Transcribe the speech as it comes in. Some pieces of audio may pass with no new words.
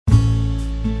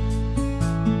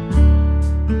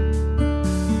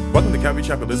Welcome to Calvary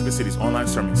Chapel Elizabeth City's online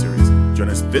sermon series. Join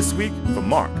us this week for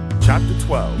Mark chapter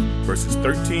 12, verses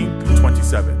 13 through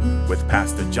 27 with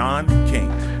Pastor John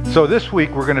King. So this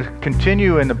week we're going to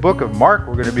continue in the book of Mark.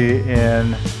 We're going to be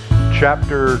in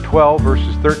chapter 12,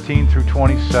 verses 13 through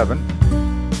 27.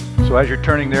 So as you're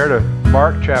turning there to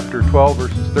Mark chapter 12,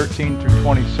 verses 13 through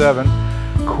 27,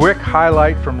 quick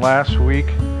highlight from last week.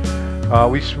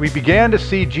 We began to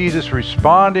see Jesus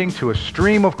responding to a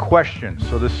stream of questions.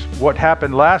 So what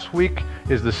happened last week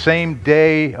is the same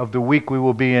day of the week we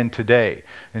will be in today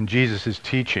in Jesus'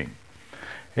 teaching.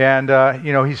 And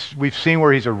we've seen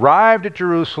where he's arrived at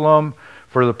Jerusalem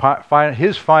for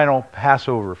his final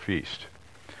Passover feast.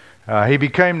 He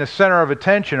became the center of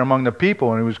attention among the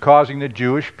people, and he was causing the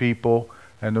Jewish people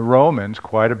and the Romans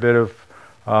quite a bit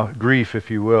of grief, if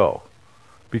you will,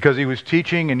 because he was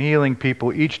teaching and healing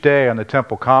people each day on the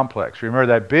temple complex. Remember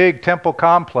that big temple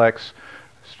complex,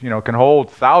 can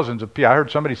hold thousands of people. I heard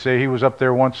somebody say he was up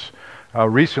there once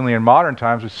recently in modern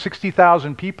times with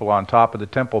 60,000 people on top of the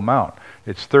Temple Mount.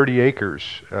 It's 30 acres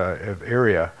of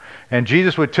area. And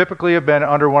Jesus would typically have been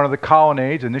under one of the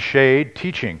colonnades in the shade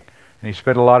teaching. And he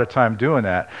spent a lot of time doing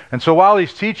that. And so while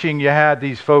he's teaching, you had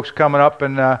these folks coming up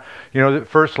and,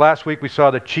 last week we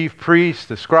saw the chief priests,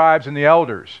 the scribes, and the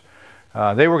elders.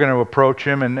 They were going to approach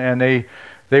him, and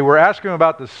they were asking him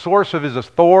about the source of his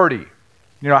authority.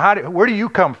 Where do you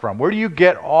come from? Where do you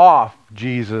get off,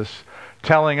 Jesus,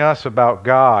 telling us about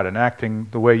God and acting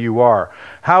the way you are?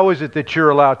 How is it that you're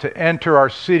allowed to enter our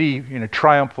city in a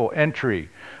triumphal entry?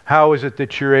 How is it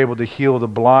that you're able to heal the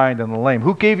blind and the lame?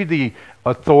 Who gave you the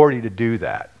authority to do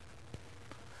that?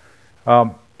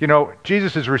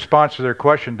 Jesus' response to their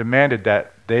question demanded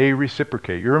that they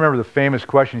reciprocate. You remember the famous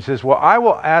question. He says, well, I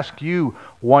will ask you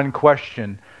one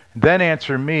question, then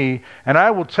answer me, and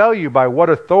I will tell you by what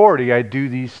authority I do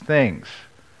these things.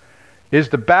 Is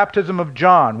the baptism of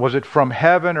John, was it from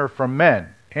heaven or from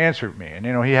men? Answer me. And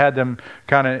he had them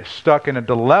kind of stuck in a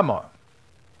dilemma.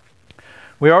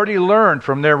 We already learned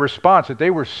from their response that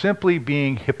they were simply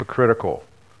being hypocritical.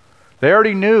 They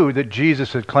already knew that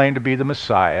Jesus had claimed to be the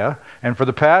Messiah, and for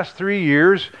the past 3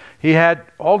 years, he had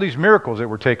all these miracles that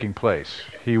were taking place.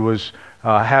 He was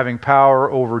having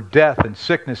power over death and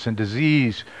sickness and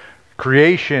disease,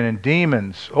 creation and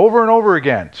demons, over and over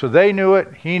again. So they knew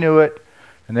it, he knew it,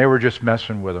 and they were just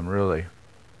messing with him, really.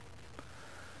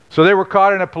 So they were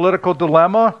caught in a political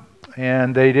dilemma,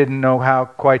 and they didn't know how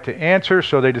quite to answer,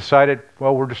 so they decided,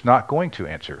 well, we're just not going to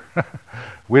answer.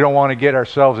 We don't want to get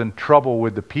ourselves in trouble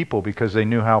with the people because they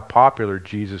knew how popular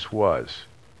Jesus was.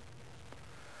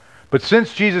 But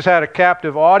since Jesus had a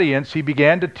captive audience, he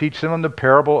began to teach them the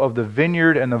parable of the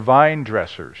vineyard and the vine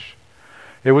dressers.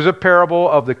 It was a parable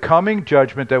of the coming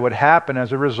judgment that would happen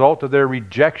as a result of their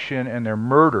rejection and their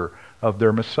murder of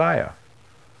their Messiah.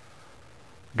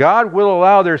 God will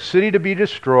allow their city to be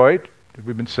destroyed, as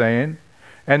we've been saying,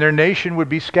 and their nation would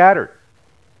be scattered,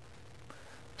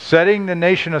 setting the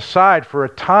nation aside for a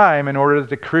time in order that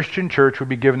the Christian church would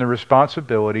be given the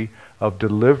responsibility of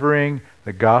delivering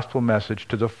the gospel message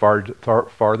to the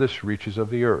farthest reaches of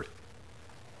the earth.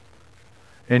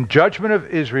 In judgment of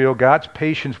Israel, God's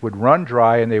patience would run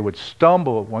dry and they would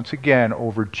stumble once again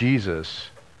over Jesus.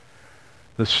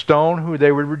 The stone who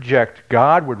they would reject,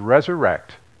 God would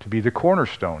resurrect to be the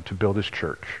cornerstone to build his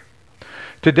church.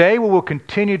 Today we will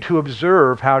continue to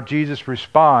observe how Jesus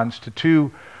responds to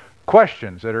two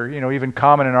questions that are, even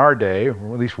common in our day,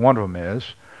 or at least one of them is.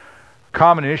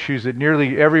 Common issues that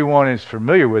nearly everyone is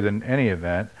familiar with in any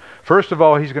event. First of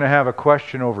all, he's going to have a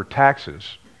question over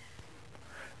taxes.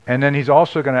 And then he's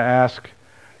also going to ask,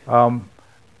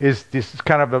 is this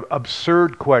kind of an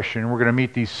absurd question. We're going to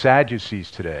meet these Sadducees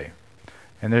today.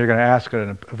 And they're going to ask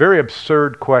a very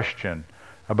absurd question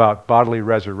about bodily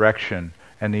resurrection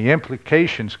and the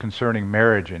implications concerning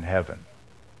marriage in heaven.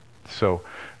 So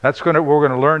that's what we're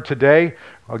going to learn today.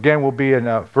 Again, we'll be in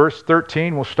verse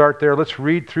 13. We'll start there. Let's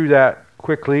read through that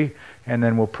quickly, and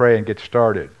then we'll pray and get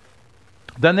started.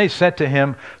 Then they sent to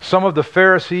him some of the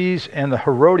Pharisees and the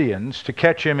Herodians to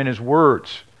catch him in his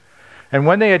words. And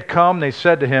when they had come, they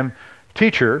said to him,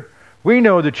 Teacher, we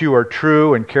know that you are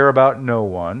true and care about no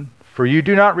one, for you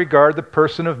do not regard the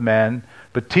person of men,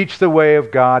 but teach the way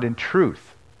of God in truth.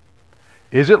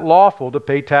 Is it lawful to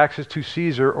pay taxes to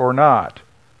Caesar or not?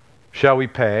 Shall we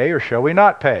pay or shall we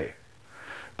not pay?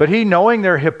 But he, knowing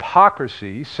their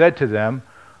hypocrisy, said to them,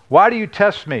 Why do you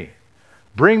test me?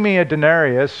 Bring me a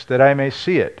denarius that I may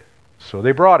see it. So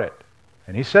they brought it.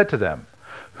 And he said to them,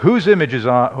 Whose image is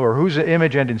on, or whose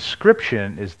image and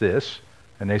inscription is this?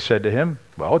 And they said to him,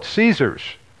 Well, it's Caesar's.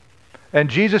 And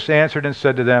Jesus answered and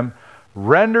said to them,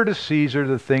 Render to Caesar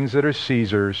the things that are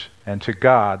Caesar's, and to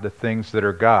God the things that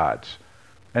are God's."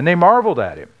 And they marveled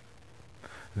at him.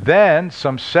 Then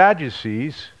some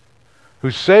Sadducees,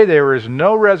 who say there is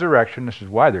no resurrection, this is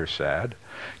why they're sad,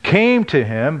 came to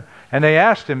him, and they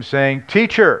asked him, saying,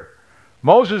 "Teacher,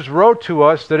 Moses wrote to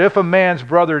us that if a man's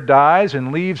brother dies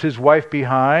and leaves his wife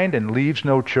behind and leaves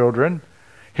no children,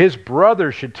 his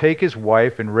brother should take his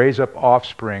wife and raise up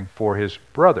offspring for his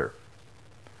brother.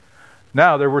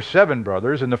 Now there were 7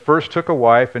 brothers, and the first took a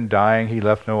wife, and dying he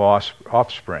left no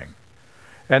offspring.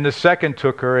 And the second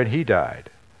took her, and he died,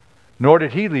 nor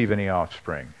did he leave any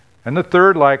offspring. And the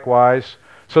third likewise.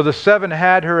 So the 7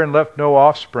 had her and left no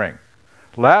offspring.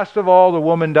 Last of all, the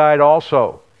woman died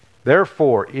also.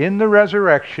 Therefore, in the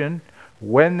resurrection,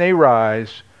 when they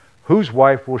rise, whose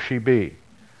wife will she be?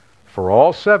 For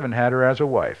all 7 had her as a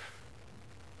wife."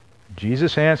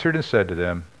 Jesus answered and said to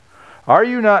them, "Are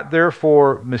you not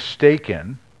therefore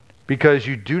mistaken, because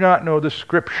you do not know the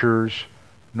Scriptures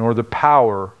nor the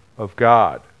power of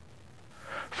God?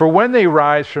 For when they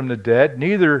rise from the dead,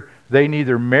 they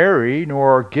neither marry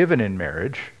nor are given in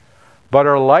marriage, but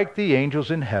are like the angels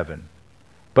in heaven.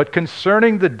 But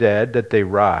concerning the dead that they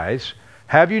rise,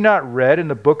 have you not read in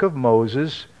the book of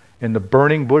Moses, in the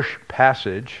burning bush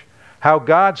passage, how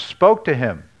God spoke to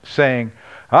him, saying,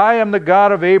 'I am the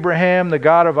God of Abraham, the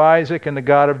God of Isaac, and the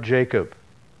God of Jacob.'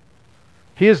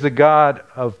 He is the God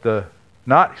of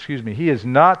He is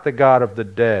not the God of the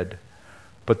dead,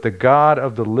 but the God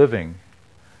of the living.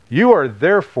 You are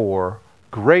therefore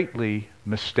greatly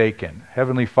mistaken."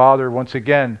 Heavenly Father, once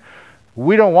again,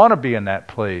 we don't want to be in that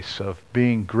place of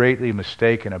being greatly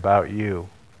mistaken about you.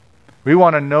 We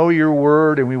want to know your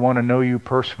word, and we want to know you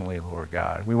personally, Lord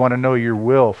God. We want to know your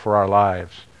will for our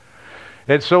lives.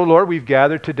 And so, Lord, we've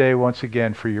gathered today once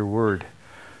again for your word.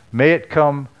 May it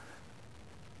come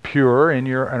pure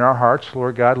in our hearts,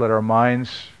 Lord God. Let our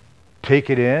minds take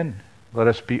it in. Let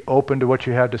us be open to what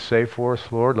you have to say for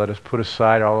us, Lord. Let us put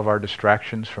aside all of our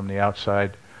distractions from the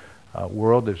outside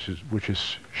world, which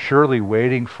is surely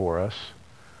waiting for us.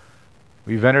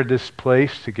 We've entered this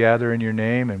place to gather in your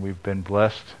name, and we've been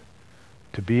blessed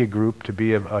to be a group, to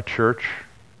be a church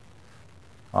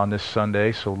on this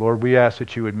Sunday. So, Lord, we ask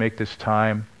that you would make this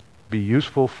time be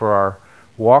useful for our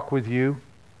walk with you,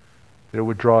 that it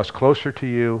would draw us closer to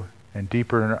you and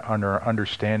deeper in our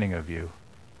understanding of you.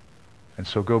 And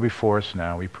so go before us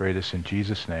now. We pray this in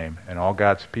Jesus' name. And all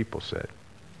God's people said,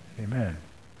 amen.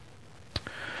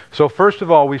 So first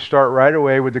of all, we start right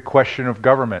away with the question of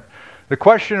government. The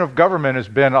question of government has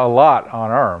been a lot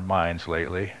on our minds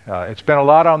lately. It's been a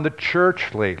lot on the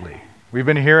church lately. We've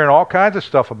been hearing all kinds of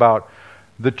stuff about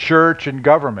the church and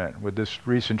government with this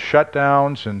recent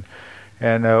shutdowns,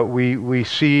 and we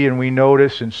see and we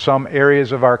notice in some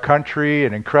areas of our country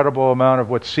an incredible amount of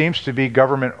what seems to be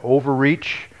government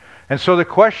overreach. And so the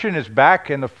question is back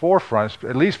in the forefront,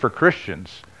 at least for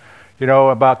Christians,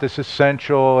 about this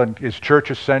essential, and is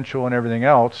church essential and everything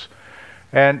else.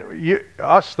 And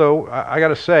us, though, I got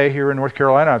to say, here in North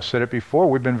Carolina, I've said it before,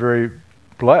 we've been very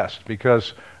blessed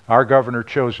because our governor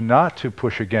chose not to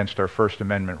push against our First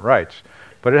Amendment rights.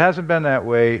 But it hasn't been that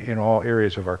way in all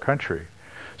areas of our country.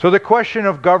 So the question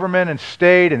of government and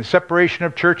state and separation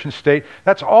of church and state,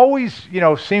 that's always,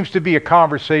 seems to be a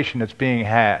conversation that's being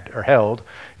had or held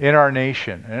in our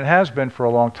nation. And it has been for a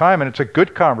long time, and it's a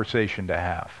good conversation to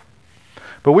have.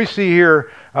 But we see here,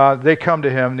 they come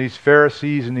to him, these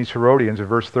Pharisees and these Herodians, in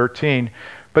verse 13.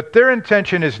 But their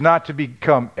intention is not to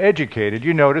become educated.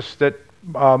 You notice that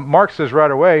Mark says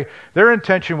right away, their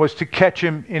intention was to catch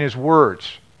him in his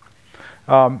words.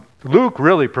 Luke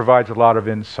really provides a lot of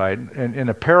insight. In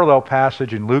a parallel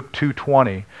passage in Luke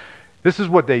 2:20, this is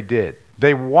what they did.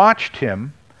 They watched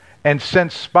him and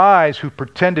sent spies who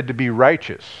pretended to be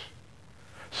righteous,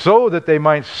 so that they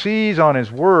might seize on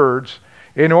his words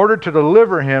in order to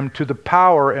deliver him to the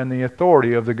power and the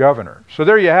authority of the governor. So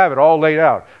there you have it, all laid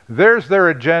out. There's their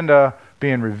agenda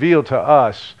being revealed to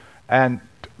us, and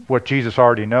what Jesus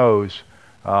already knows,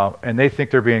 and they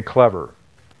think they're being clever.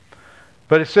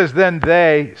 But it says, then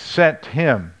they sent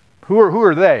him. Who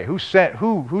are they? Who's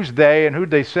they, and who'd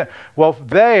they send? Well,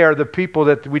 they are the people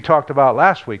that we talked about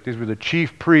last week. These were the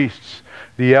chief priests,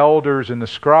 the elders, and the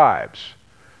scribes.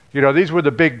 These were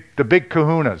the big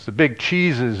kahunas, the big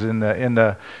cheeses in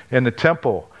the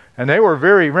temple. And they were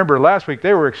remember last week,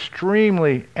 they were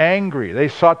extremely angry. They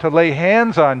sought to lay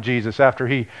hands on Jesus after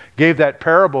he gave that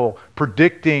parable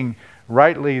predicting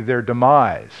rightly their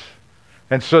demise.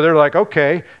 And so they're like,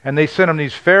 okay, and they sent him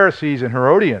these Pharisees and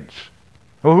Herodians.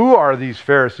 Well, who are these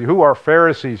Pharisees? Who are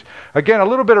Pharisees? Again, a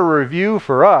little bit of review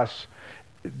for us.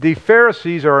 the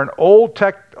Pharisees are an Old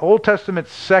Testament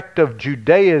sect of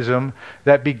Judaism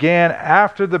that began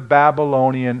after the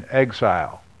Babylonian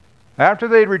exile. After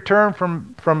they had returned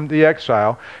from the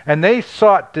exile, and they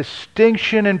sought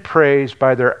distinction and praise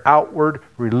by their outward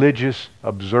religious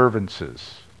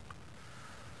observances.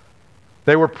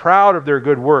 They were proud of their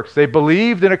good works. They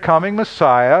believed in a coming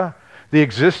Messiah, the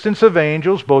existence of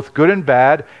angels, both good and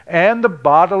bad, and the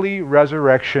bodily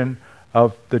resurrection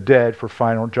of the dead for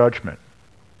final judgment.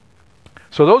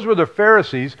 So those were the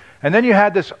Pharisees, and then you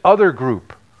had this other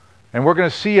group. And we're going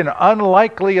to see an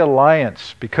unlikely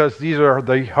alliance because these are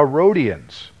the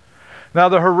Herodians. Now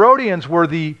the Herodians were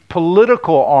the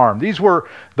political arm. These were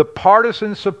the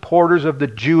partisan supporters of the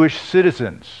Jewish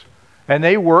citizens. And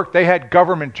they had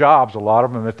government jobs, a lot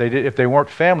of them, if they weren't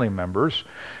family members.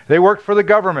 They worked for the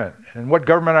government. And what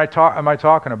government am I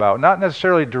talking about? Not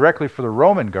necessarily directly for the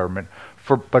Roman government,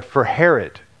 but for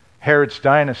Herod's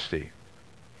dynasty.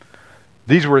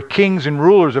 These were kings and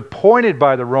rulers appointed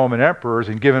by the Roman emperors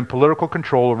and given political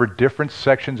control over different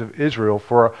sections of Israel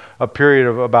for a period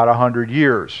of about 100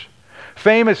 years.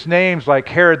 Famous names like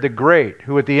Herod the Great,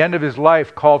 who at the end of his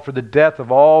life called for the death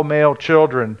of all male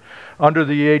children under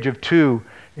the age of 2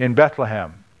 in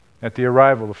Bethlehem at the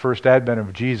arrival, the first advent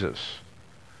of Jesus.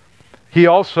 He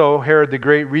also, Herod the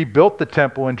Great, rebuilt the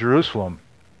temple in Jerusalem.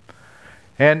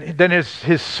 And then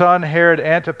his son Herod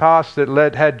Antipas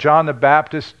that had John the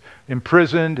Baptist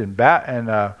imprisoned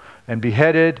and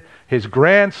beheaded. His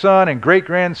grandson and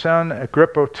great-grandson,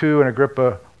 Agrippa II and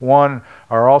Agrippa I,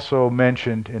 are also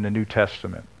mentioned in the New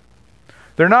Testament.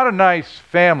 They're not a nice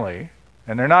family,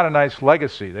 and they're not a nice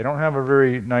legacy. They don't have a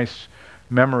very nice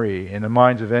memory in the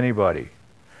minds of anybody.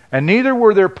 And neither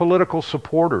were their political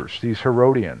supporters, these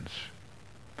Herodians.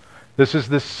 This is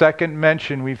the second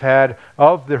mention we've had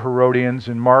of the Herodians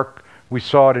in Mark. We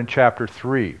saw it in chapter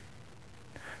 3.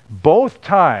 Both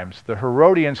times the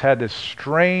Herodians had this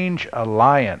strange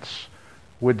alliance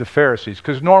with the Pharisees,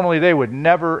 because normally they would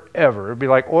never, ever, it would be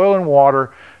like oil and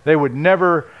water, they would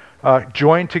never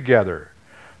join together.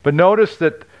 But notice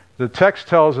that the text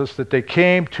tells us that they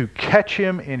came to catch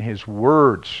him in his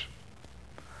words.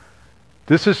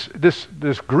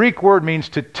 This Greek word means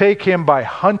to take him by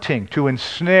hunting, to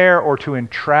ensnare or to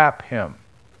entrap him.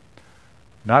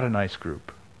 Not a nice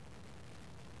group.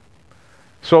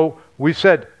 So we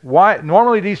said, why?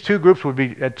 Normally these two groups would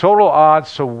be at total odds,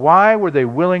 so why were they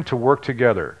willing to work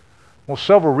together? Well,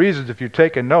 several reasons if you're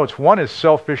taking notes. One is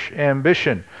selfish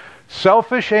ambition.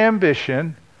 Selfish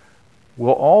ambition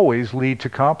will always lead to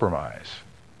compromise.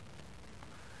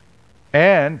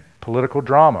 And political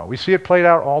drama. We see it played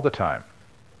out all the time.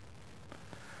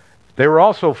 They were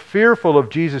also fearful of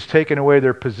Jesus taking away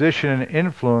their position and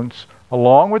influence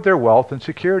along with their wealth and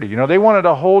security. You know, they wanted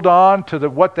to hold on to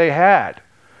what they had.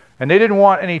 And they didn't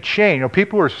want any change. You know,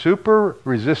 people were super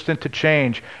resistant to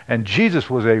change, and Jesus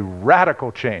was a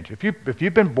radical change. If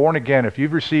you've been born again, if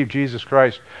you've received Jesus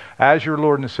Christ as your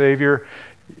Lord and Savior,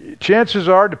 chances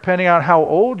are, depending on how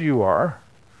old you are,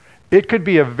 it could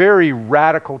be a very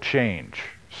radical change,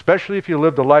 especially if you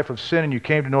lived a life of sin and you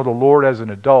came to know the Lord as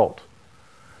an adult.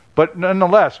 But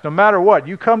nonetheless, no matter what,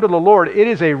 you come to the Lord, it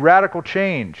is a radical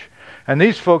change. And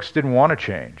these folks didn't want to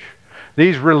change.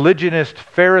 These religionist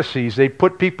Pharisees, they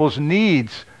put people's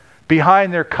needs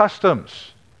behind their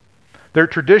customs, their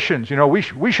traditions. You know, we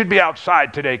should be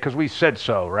outside today because we said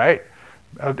so, right?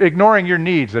 Ignoring your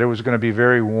needs, that it was going to be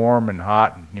very warm and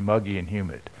hot and muggy and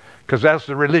humid. Because that's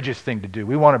the religious thing to do.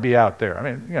 We want to be out there.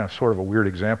 I mean, you know, sort of a weird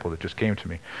example that just came to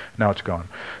me. Now it's gone.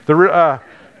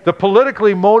 The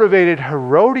politically motivated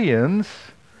Herodians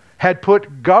had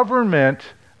put government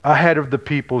ahead of the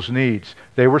people's needs.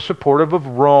 They were supportive of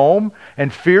Rome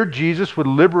and feared Jesus would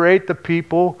liberate the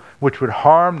people, which would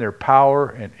harm their power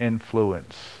and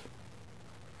influence.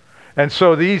 And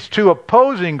so these two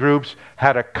opposing groups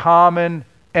had a common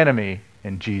enemy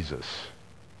in Jesus.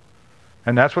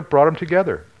 And that's what brought them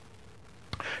together.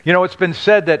 You know, it's been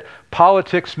said that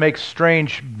politics makes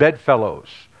strange bedfellows.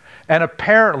 And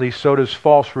apparently so does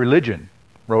false religion,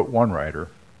 wrote one writer.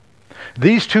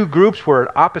 These two groups were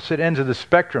at opposite ends of the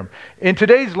spectrum. In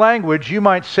today's language, you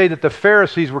might say that the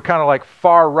Pharisees were kind of like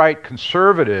far-right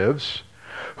conservatives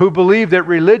who believed that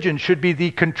religion should be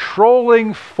the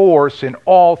controlling force in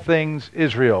all things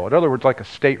Israel. In other words, like a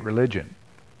state religion.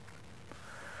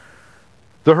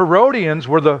 The Herodians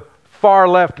were the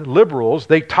far-left liberals.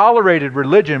 They tolerated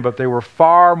religion, but they were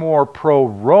far more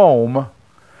pro-Rome,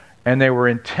 and they were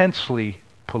intensely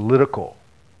political.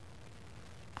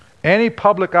 Any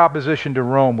public opposition to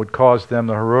Rome would cause them,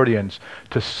 the Herodians,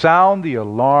 to sound the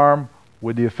alarm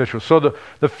with the officials. So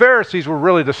the Pharisees were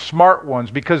really the smart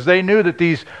ones because they knew that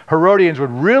these Herodians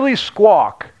would really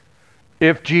squawk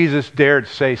if Jesus dared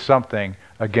say something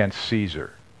against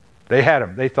Caesar. They had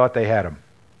him. They thought they had him.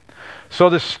 So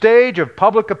the stage of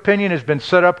public opinion has been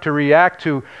set up to react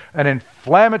to an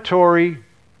inflammatory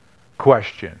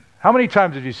question. How many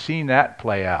times have you seen that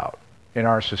play out in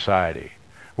our society?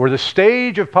 Where the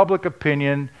stage of public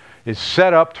opinion is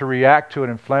set up to react to an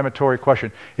inflammatory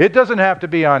question. It doesn't have to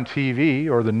be on TV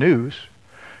or the news.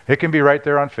 It can be right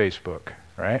there on Facebook,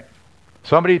 right?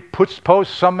 Somebody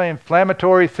posts some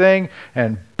inflammatory thing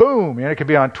and boom, it could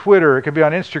be on Twitter, it could be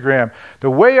on Instagram. The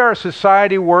way our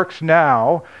society works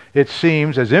now, it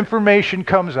seems, as information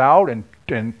comes out and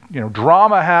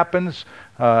drama happens,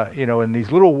 in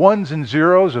these little ones and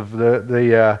zeros of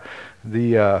the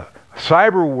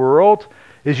cyber world,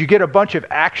 is you get a bunch of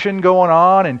action going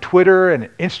on in Twitter and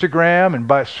Instagram, and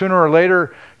by sooner or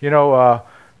later,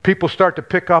 people start to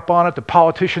pick up on it. The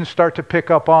politicians start to pick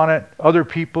up on it. Other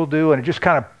people do, and it just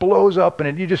kind of blows up,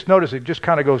 and you just notice it just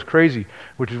kind of goes crazy.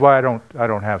 Which is why I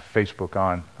don't have Facebook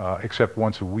on except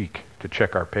once a week to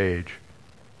check our page.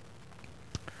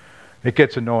 It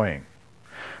gets annoying.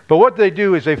 But what they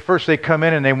do is they come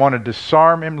in and they want to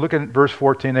disarm him. Look at verse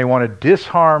 14. They want to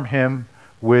disarm him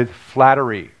with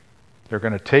flattery. They're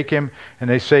going to take him and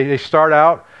they start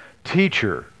out,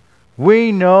 "Teacher,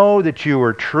 we know that you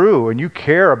are true and you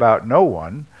care about no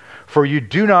one, for you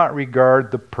do not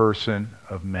regard the person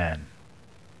of men."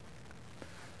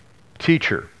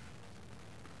 Teacher.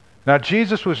 Now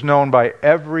Jesus was known by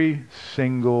every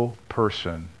single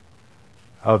person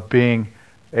of being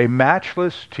a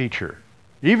matchless teacher.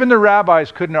 Even the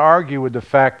rabbis couldn't argue with the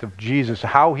fact of Jesus,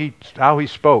 how he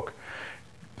spoke.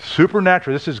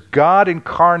 Supernatural. This is God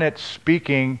incarnate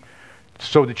speaking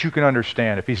so that you can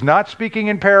understand. If he's not speaking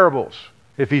in parables,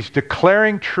 if he's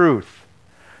declaring truth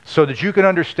so that you can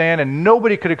understand, and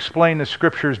nobody could explain the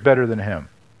scriptures better than him.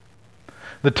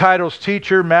 The titles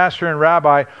teacher, master, and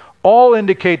rabbi all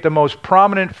indicate the most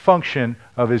prominent function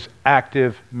of his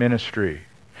active ministry.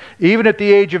 Even at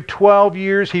the age of 12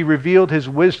 years, he revealed his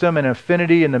wisdom and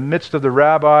affinity in the midst of the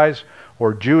rabbis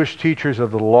or Jewish teachers of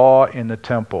the law in the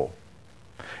temple.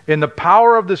 In the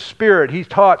power of the Spirit, he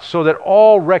taught so that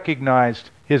all recognized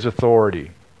his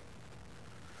authority.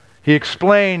 He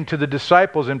explained to the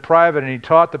disciples in private and he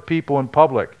taught the people in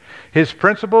public. His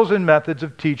principles and methods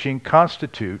of teaching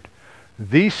constitute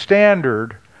the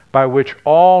standard by which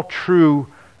all true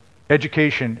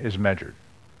education is measured.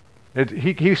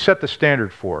 He set the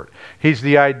standard for it. He's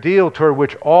the ideal toward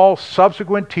which all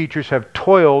subsequent teachers have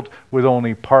toiled with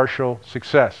only partial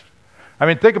success. I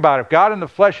mean, think about it. If God in the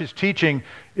flesh is teaching,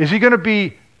 is he going to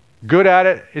be good at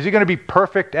it? Is he going to be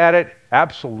perfect at it?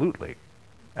 Absolutely.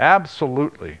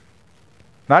 Absolutely.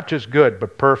 Not just good,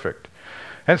 but perfect.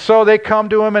 And so they come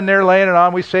to him and they're laying it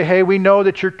on. We say, "Hey, we know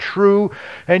that you're true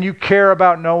and you care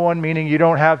about no one," meaning you're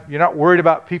not worried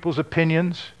about people's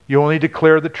opinions. You only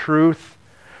declare the truth.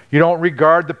 You don't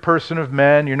regard the person of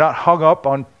men. You're not hung up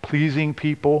on pleasing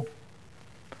people.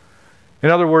 In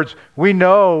other words, we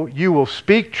know you will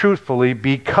speak truthfully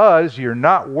because you're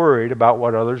not worried about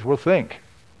what others will think.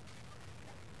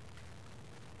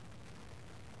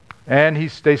 And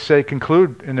they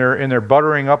conclude in their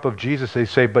buttering up of Jesus, they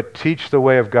say, "But teach the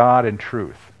way of God in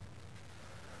truth."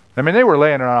 I mean, they were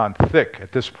laying it on thick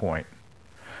at this point.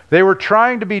 They were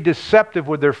trying to be deceptive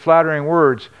with their flattering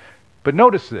words, but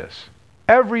notice this.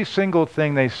 Every single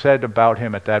thing they said about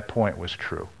him at that point was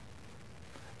true.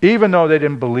 Even though they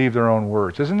didn't believe their own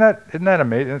words. Isn't that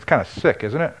amazing? It's kind of sick,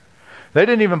 isn't it? They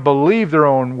didn't even believe their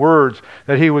own words,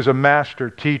 that he was a master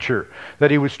teacher,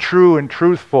 that he was true and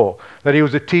truthful, that he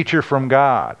was a teacher from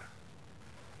God,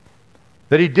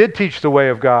 that he did teach the way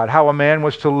of God, how a man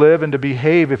was to live and to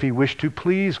behave if he wished to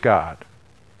please God.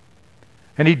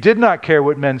 And he did not care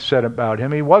what men said about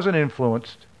him. He wasn't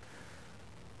influenced.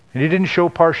 And he didn't show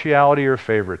partiality or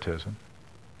favoritism.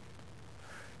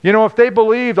 If they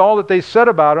believed all that they said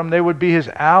about him, they would be his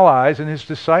allies and his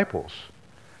disciples,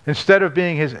 instead of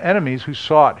being his enemies who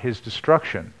sought his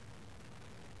destruction.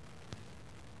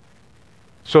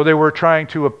 So they were trying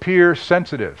to appear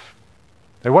sensitive.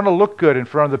 They want to look good in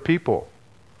front of the people.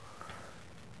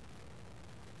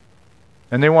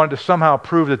 And they wanted to somehow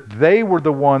prove that they were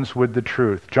the ones with the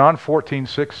truth. John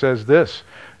 14:6 says this,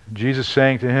 Jesus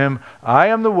saying to him, "I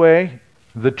am the way,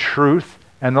 the truth,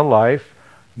 and the life.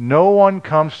 No one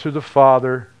comes to the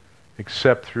Father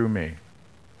except through me."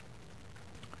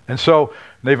 And so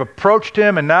they've approached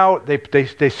him, and now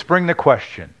they spring the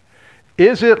question,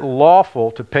 is it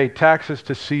lawful to pay taxes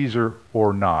to Caesar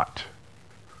or not?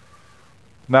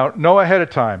 Now, know ahead of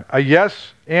time, a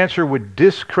yes answer would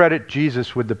discredit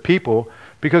Jesus with the people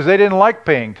because they didn't like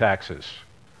paying taxes.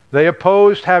 They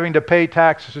opposed having to pay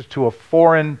taxes to a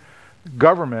foreign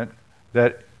government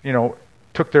that,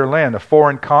 took their land, a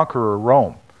foreign conqueror,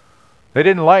 Rome. They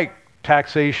didn't like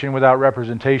taxation without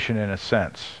representation, in a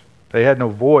sense. They had no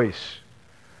voice.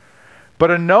 But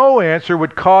a no answer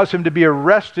would cause him to be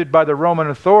arrested by the Roman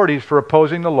authorities for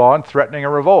opposing the law and threatening a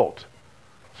revolt.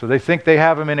 So they think they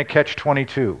have him in a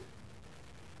catch-22.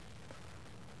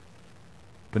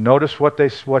 But notice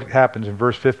what happens in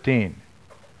verse 15.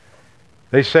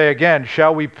 They say again,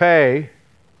 shall we pay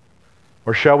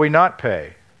or shall we not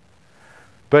pay?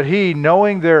 But he,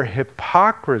 knowing their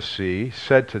hypocrisy,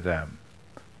 said to them.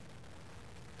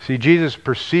 See, Jesus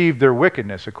perceived their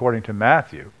wickedness according to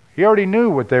Matthew. He already knew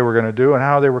what they were going to do and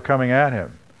how they were coming at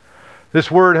him. This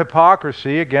word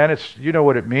hypocrisy, again, you know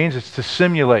what it means. It's to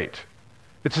simulate.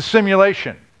 It's a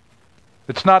simulation.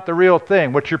 It's not the real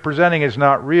thing. What you're presenting is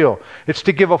not real. It's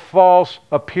to give a false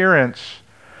appearance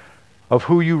of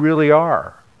who you really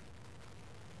are.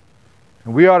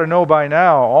 And we ought to know by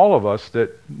now, all of us,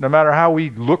 that no matter how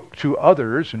we look to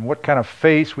others and what kind of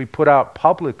face we put out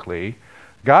publicly,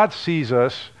 God sees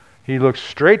us, He looks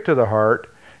straight to the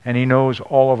heart, and He knows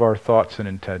all of our thoughts and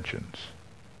intentions.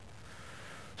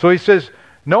 So He says,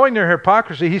 knowing their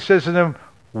hypocrisy, He says to them,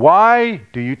 why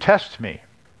do you test me?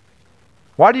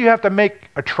 Why do you have to make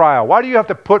a trial? Why do you have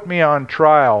to put me on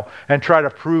trial and try to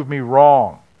prove me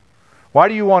wrong? Why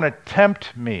do you want to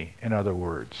tempt me, in other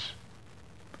words?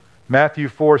 Matthew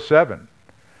 4:7.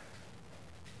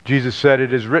 Jesus said,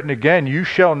 it is written again, you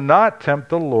shall not tempt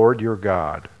the Lord your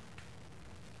God.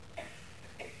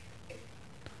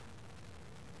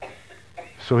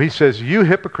 So He says, you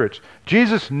hypocrites.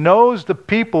 Jesus knows the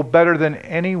people better than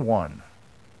anyone.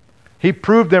 He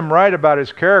proved them right about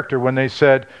His character when they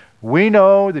said, we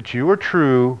know that you are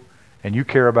true and you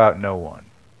care about no one.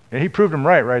 And He proved them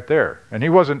right there. And He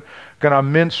wasn't going to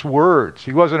mince words.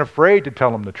 He wasn't afraid to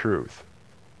tell them the truth.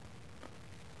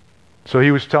 So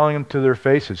He was telling them to their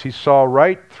faces. He saw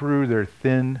right through their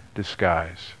thin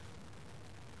disguise.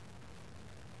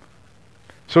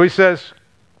 So He says,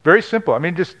 very simple. I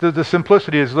mean, just the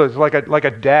simplicity is like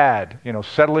a dad,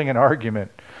 settling an argument.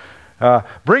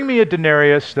 Bring me a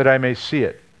denarius that I may see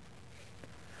it.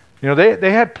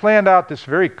 They had planned out this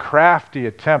very crafty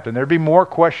attempt, and there'd be more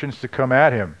questions to come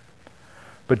at Him.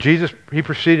 But Jesus, He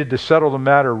proceeded to settle the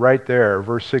matter right there,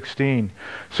 verse 16.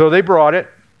 So they brought it,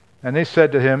 and He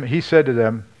said to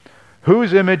them,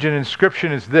 whose image and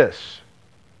inscription is this?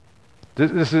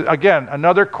 This is, again,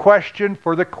 another question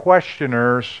for the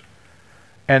questioners,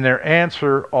 and their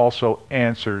answer also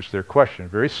answers their question.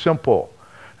 Very simple.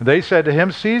 And they said to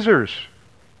Him, Caesar's.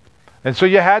 And so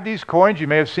you had these coins. You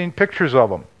may have seen pictures of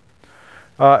them.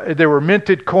 They were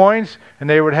minted coins, and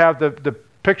they would have the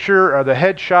picture, or the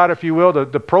headshot, if you will,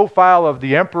 the profile of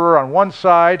the emperor on one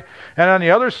side, and on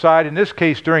the other side, in this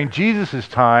case during Jesus'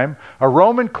 time, a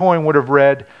Roman coin would have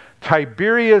read,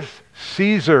 Tiberius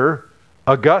Caesar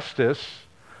Augustus,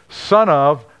 son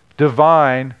of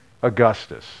divine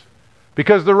Augustus.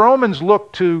 Because the Romans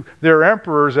looked to their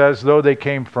emperors as though they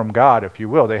came from God, if you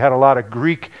will. They had a lot of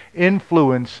Greek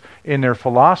influence in their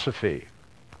philosophy.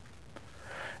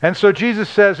 And so Jesus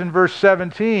says in verse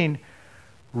 17,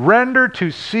 render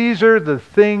to Caesar the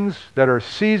things that are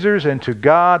Caesar's, and to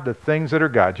God the things that are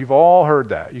God's. You've all heard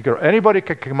that. Anybody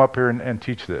could come up here and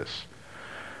teach this.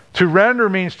 To render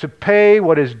means to pay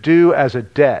what is due as a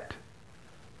debt.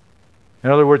 In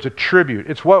other words, a tribute.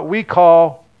 It's what we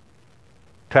call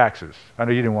taxes. I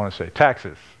know you didn't want to say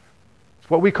taxes. It's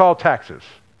what we call taxes.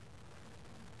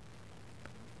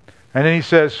 And then He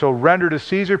says, so render to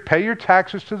Caesar, pay your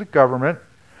taxes to the government,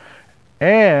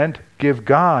 and give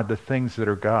God the things that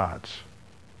are God's.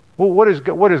 Well, what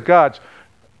is God's?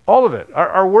 All of it.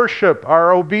 Our worship,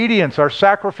 our obedience, our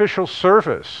sacrificial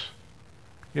service.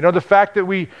 The fact that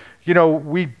we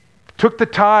took the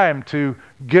time to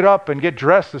get up and get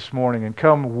dressed this morning and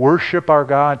come worship our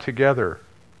God together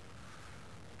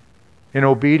in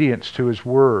obedience to His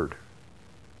Word.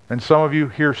 And some of you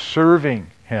here serving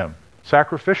Him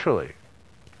sacrificially.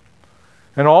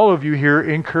 And all of you here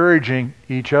encouraging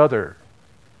each other.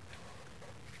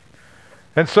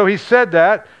 And so He said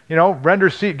that,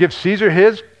 give Caesar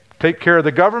his, take care of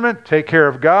the government, take care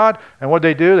of God. And what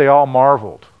they do, they all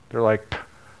marveled. They're like,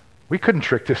 we couldn't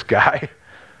trick this guy.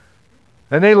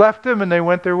 And they left Him and they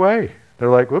went their way. They're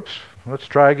like, whoops, let's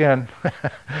try again.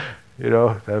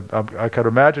 I could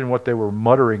imagine what they were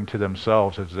muttering to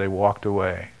themselves as they walked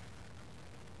away.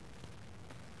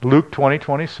 Luke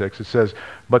 20:26, it says,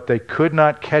 but they could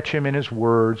not catch Him in His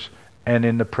words and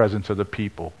in the presence of the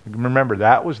people. Remember,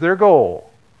 that was their goal.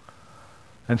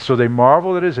 And so they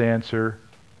marveled at His answer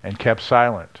and kept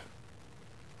silent.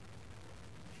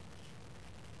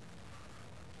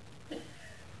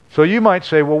 So you might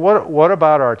say, well, what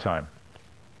about our time?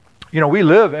 We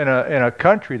live in a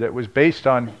country that was based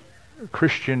on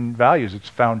Christian values. It's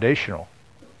foundational.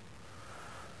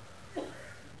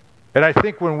 And I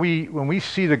think when we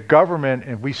see the government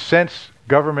and we sense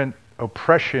government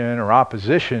oppression or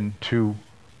opposition to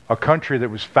a country that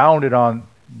was founded on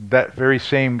that very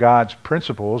same God's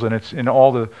principles, and it's in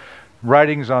all the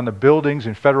writings on the buildings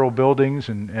and federal buildings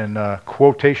and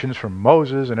quotations from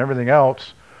Moses and everything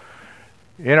else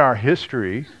in our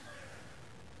history,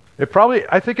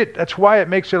 that's why it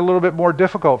makes it a little bit more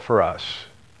difficult for us.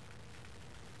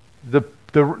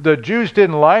 The Jews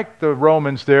didn't like the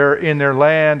Romans there in their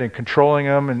land and controlling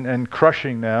them and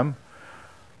crushing them.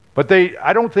 But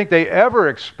I don't think they ever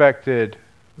expected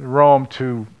Rome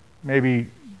to maybe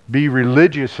be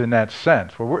religious in that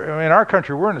sense. In our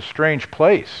country, we're in a strange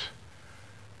place.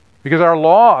 Because our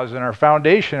laws and our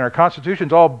foundation, our constitution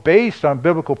is all based on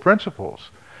biblical principles.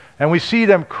 And we see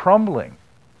them crumbling.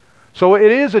 So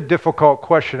it is a difficult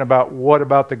question about what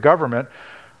about the government.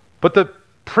 But the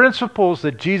principles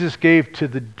that Jesus gave to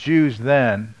the Jews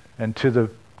then and to the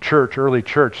church, early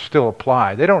church, still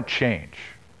apply. They don't change.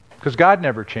 Because God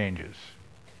never changes.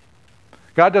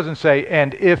 God doesn't say,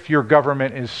 and if your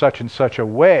government is such and such a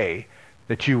way,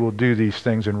 that you will do these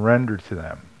things and render to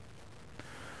them.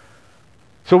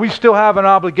 So we still have an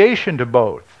obligation to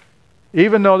both,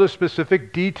 even though the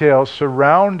specific details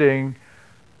surrounding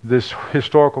this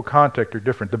historical context are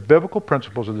different. The biblical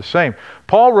principles are the same.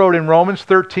 Paul wrote in Romans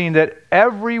 13 that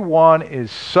everyone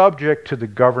is subject to the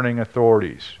governing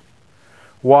authorities.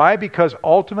 Why? Because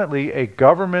ultimately a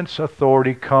government's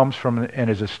authority comes from and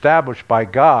is established by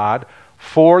God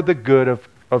for the good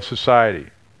of society.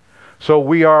 So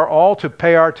we are all to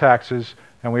pay our taxes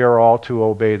and we are all to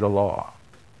obey the law.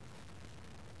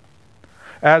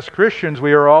 As Christians,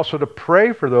 we are also to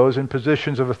pray for those in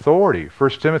positions of authority. 1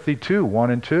 Timothy 2, 1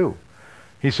 and 2.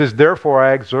 He says, therefore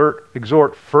I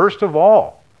exhort first of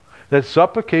all that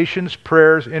supplications,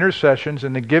 prayers, intercessions,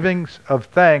 and the givings of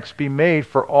thanks be made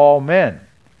for all men,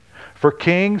 for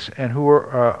kings and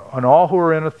all who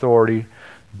are in authority,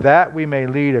 that we may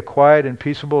lead a quiet and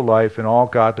peaceable life in all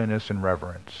godliness and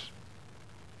reverence.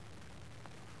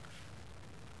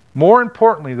 More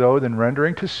importantly, though, than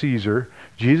rendering to Caesar,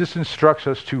 Jesus instructs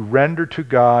us to render to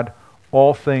God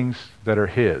all things that are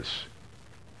His.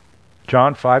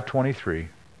 John 5:23.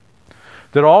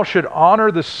 That all should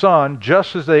honor the Son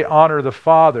just as they honor the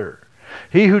Father.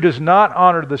 He who does not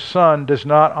honor the Son does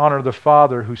not honor the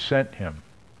Father who sent Him.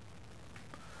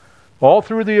 All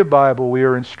through the Bible we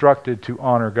are instructed to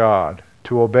honor God,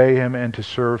 to obey Him, and to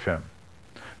serve Him.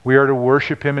 We are to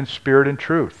worship Him in spirit and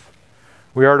truth.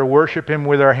 We are to worship Him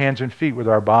with our hands and feet, with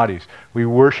our bodies. We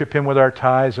worship Him with our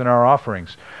tithes and our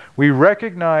offerings. We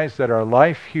recognize that our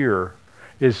life here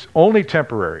is only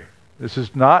temporary. This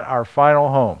is not our final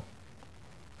home.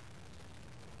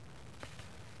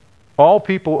 All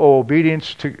people owe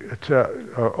obedience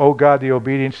owe God the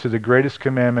obedience to the greatest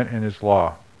commandment in His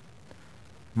law.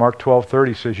 Mark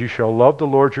 12:30 says, you shall love the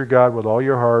Lord your God with all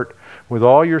your heart, with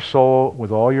all your soul,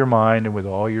 with all your mind, and with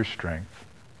all your strength.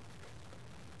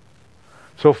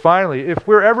 So finally, if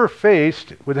we're ever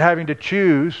faced with having to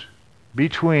choose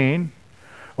between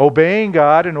obeying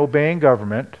God and obeying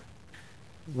government,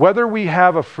 whether we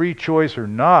have a free choice or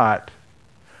not,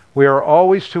 we are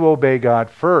always to obey God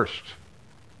first.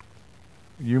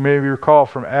 You may recall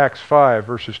from Acts 5,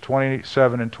 verses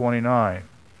 27 and 29.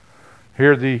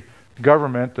 Here the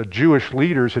government, the Jewish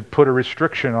leaders, had put a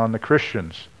restriction on the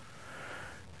Christians.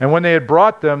 And when they had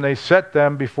brought them, they set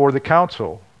them before the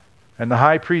council. And the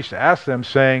high priest asked them,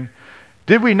 saying,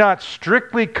 did we not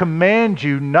strictly command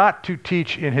you not to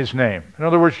teach in His name? In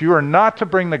other words, you are not to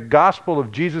bring the gospel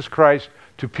of Jesus Christ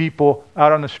to people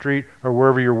out on the street or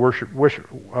wherever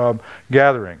you're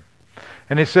gathering.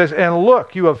 And it says, and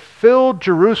look, you have filled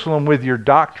Jerusalem with your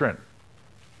doctrine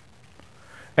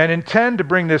and intend to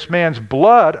bring this man's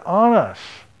blood on us.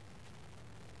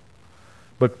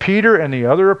 But Peter and the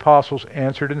other apostles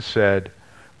answered and said,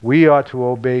 we ought to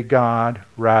obey God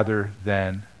rather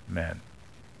than men.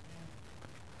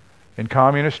 In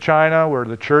communist China, where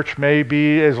the church may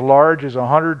be as large as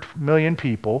 100 million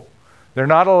people, they're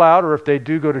not allowed, or if they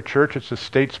do go to church, it's a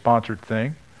state-sponsored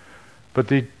thing. But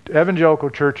the evangelical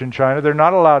church in China, they're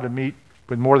not allowed to meet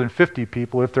with more than 50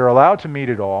 people if they're allowed to meet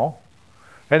at all.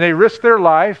 And they risk their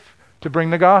life to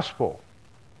bring the gospel,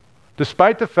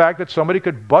 despite the fact that somebody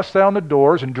could bust down the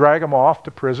doors and drag them off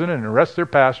to prison and arrest their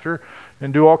pastor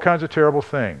and do all kinds of terrible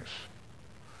things.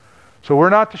 So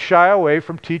we're not to shy away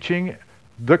from teaching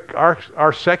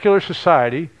our secular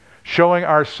society, showing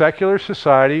our secular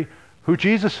society who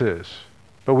Jesus is.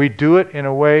 But we do it in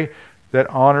a way that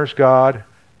honors God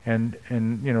And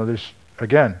there's,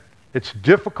 again, it's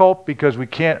difficult because we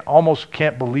almost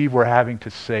can't believe we're having to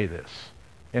say this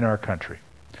in our country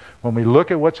when we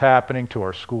look at what's happening to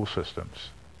our school systems.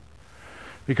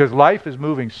 Because life is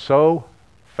moving so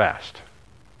fast.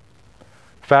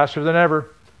 Faster than ever.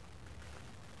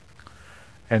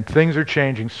 And things are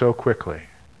changing so quickly.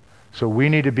 So we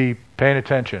need to be paying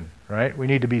attention, right? We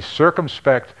need to be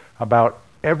circumspect about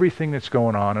everything that's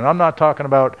going on. And I'm not talking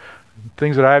about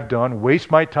things that I've done,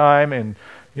 waste my time and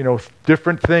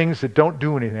different things that don't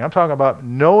do anything. I'm talking about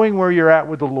knowing where you're at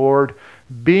with the Lord,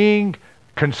 being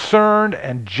concerned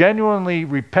and genuinely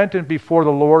repentant before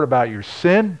the Lord about your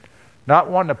sin, not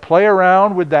wanting to play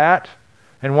around with that,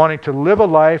 and wanting to live a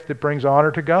life that brings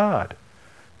honor to God.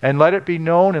 And let it be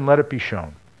known and let it be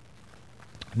shown.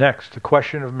 Next, the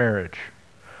question of marriage.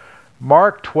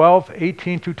 Mark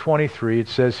 12:18-23, it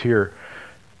says here,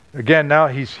 again, now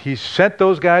he's sent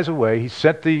those guys away. He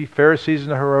sent the Pharisees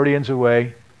and the Herodians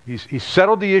away. He's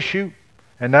settled the issue,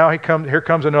 and now here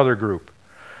comes another group.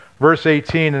 Verse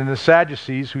 18, and the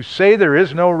Sadducees, who say there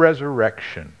is no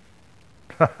resurrection.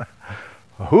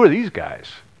 Who are these guys?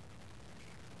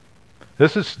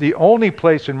 This is the only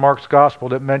place in Mark's gospel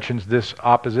that mentions this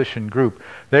opposition group.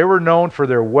 They were known for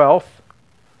their wealth,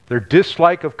 their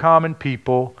dislike of common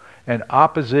people, and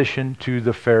opposition to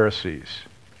the Pharisees.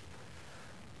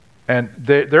 And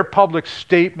their public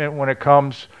statement when it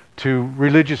comes to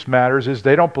religious matters is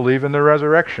they don't believe in the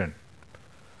resurrection.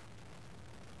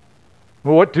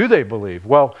 Well, what do they believe?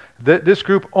 Well, this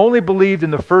group only believed in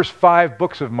the first 5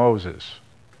 books of Moses,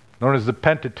 known as the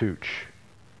Pentateuch.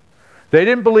 They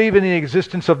didn't believe in the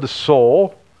existence of the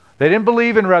soul. They didn't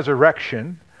believe in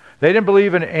resurrection. They didn't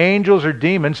believe in angels or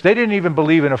demons. They didn't even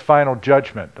believe in a final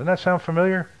judgment. Doesn't that sound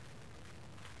familiar?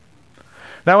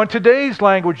 Now, in today's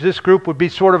language, this group would be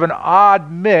sort of an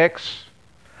odd mix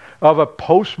of a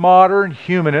postmodern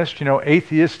humanist,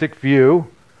 atheistic view,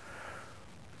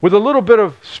 with a little bit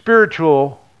of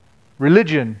spiritual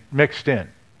religion mixed in.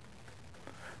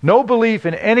 No belief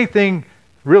in anything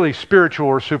really spiritual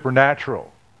or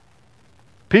supernatural.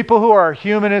 People who are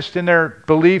humanist in their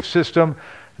belief system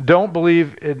don't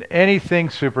believe in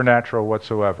anything supernatural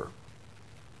whatsoever.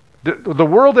 The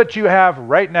world that you have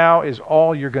right now is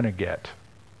all you're going to get.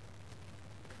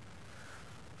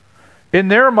 In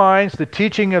their minds, the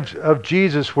teaching of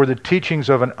Jesus were the teachings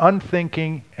of an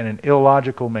unthinking and an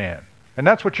illogical man. And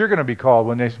that's what you're going to be called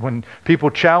when people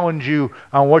challenge you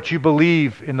on what you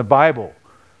believe in the Bible.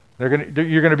 You're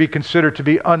going to be considered to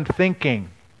be unthinking,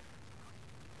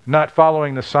 not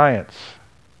following the science.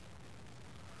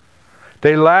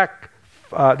 They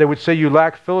would say you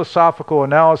lack philosophical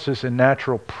analysis and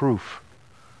natural proof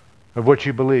of what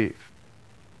you believe.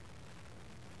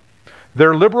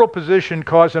 Their liberal position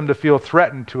caused them to feel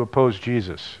threatened to oppose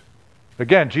Jesus.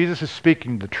 Again, Jesus is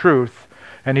speaking the truth,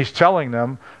 and he's telling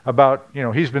them about,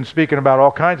 he's been speaking about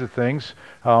all kinds of things,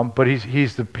 but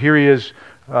here he is,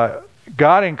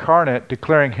 God incarnate,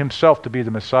 declaring himself to be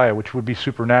the Messiah, which would be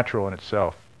supernatural in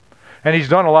itself. And he's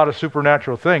done a lot of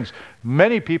supernatural things.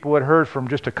 Many people had heard from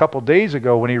just a couple days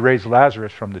ago when he raised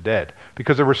Lazarus from the dead,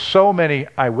 because there were so many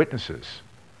eyewitnesses.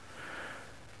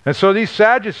 And so these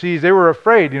Sadducees, they were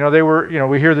afraid.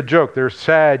 We hear the joke, they're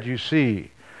sad, you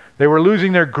see. They were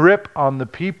losing their grip on the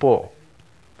people.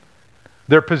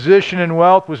 Their position and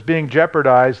wealth was being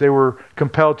jeopardized. They were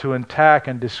compelled to attack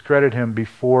and discredit him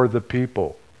before the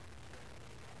people.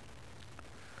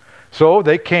 So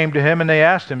they came to him and they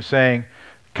asked him, saying,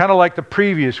 kind of like the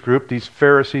previous group, these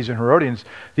Pharisees and Herodians,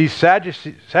 these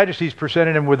Sadducees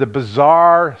presented him with a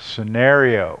bizarre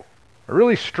scenario.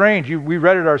 Really strange. We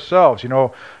read it ourselves.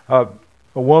 A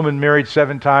woman married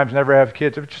 7 times, never have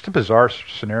kids. It was just a bizarre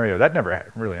scenario. That never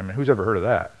happened, really. Who's ever heard of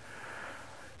that?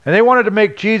 And they wanted to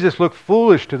make Jesus look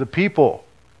foolish to the people.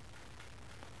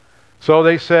 So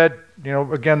they said,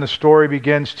 again, the story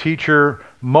begins, teacher,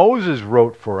 Moses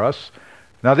wrote for us.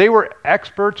 Now, they were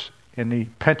experts in the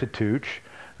Pentateuch,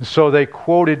 and so they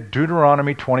quoted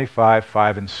Deuteronomy 25,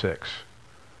 5 and 6.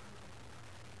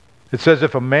 It says,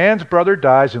 if a man's brother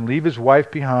dies and leave his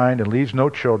wife behind and leaves no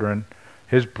children,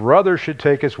 his brother should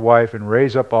take his wife and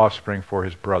raise up offspring for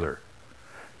his brother.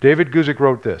 David Guzik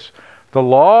wrote this, the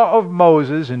law of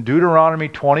Moses in Deuteronomy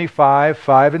 25,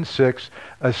 5 and 6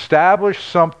 established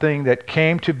something that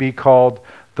came to be called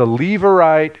the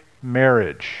Levirate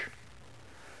marriage.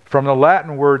 From the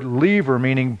Latin word lever,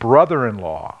 meaning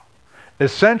brother-in-law.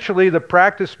 Essentially, the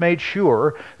practice made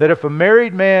sure that if a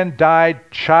married man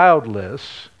died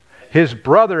childless, his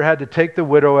brother had to take the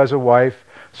widow as a wife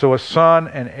so a son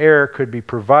and heir could be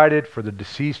provided for the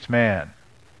deceased man.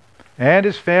 And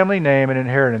his family name and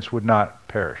inheritance would not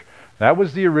perish. That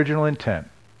was the original intent.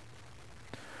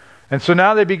 And so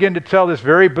now they begin to tell this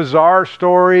very bizarre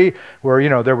story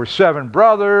where, there were 7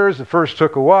 brothers. The first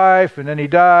took a wife, and then he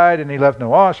died, and he left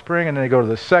no offspring, and then they go to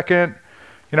the second.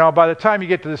 By the time you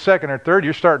get to the second or third,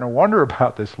 you're starting to wonder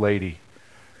about this lady.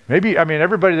 Maybe,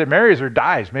 everybody that marries her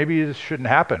dies. Maybe this shouldn't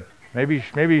happen. Maybe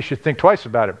you should think twice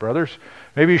about it, brothers.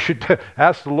 Maybe you should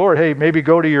ask the Lord, hey, maybe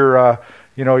go to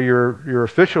your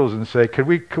officials and say, could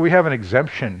we have an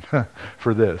exemption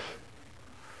for this?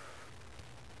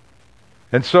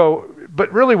 And so,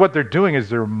 but really what they're doing is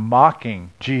they're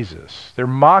mocking Jesus. They're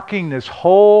mocking this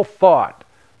whole thought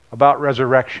about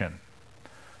resurrection.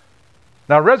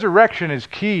 Now, resurrection is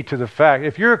key to the fact,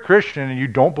 if you're a Christian and you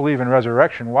don't believe in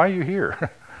resurrection, why are you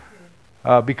here?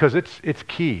 Because it's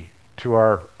key to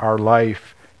our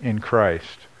life in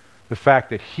Christ. The fact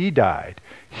that He died,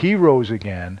 He rose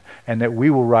again, and that we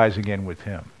will rise again with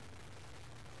Him.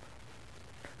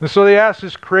 And so they ask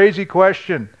this crazy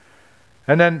question.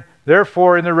 And then,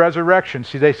 therefore, in the resurrection,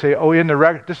 see, they say,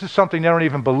 this is something they don't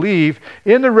even believe.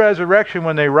 In the resurrection,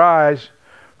 when they rise,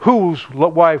 whose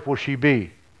wife will she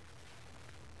be?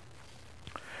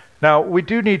 Now, we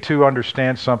do need to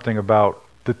understand something about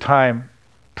the time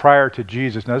prior to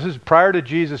Jesus. Now, this is prior to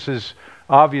Jesus'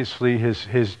 obviously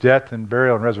his death and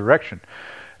burial and resurrection.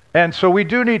 And so we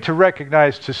do need to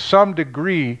recognize to some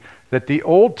degree that the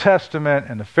Old Testament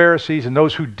and the Pharisees and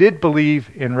those who did believe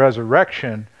in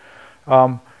resurrection,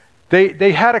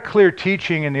 they had a clear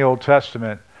teaching in the Old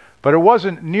Testament, but it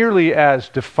wasn't nearly as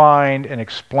defined and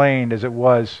explained as it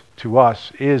is to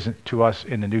us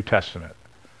in the New Testament.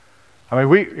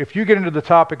 If you get into the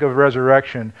topic of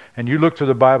resurrection and you look to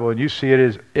the Bible and you see it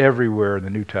is everywhere in the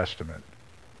New Testament.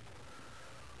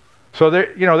 So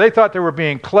they thought they were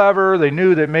being clever. They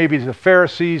knew that maybe the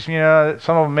Pharisees,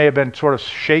 some of them may have been sort of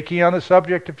shaky on the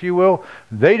subject, if you will.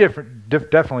 They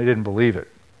definitely didn't believe it.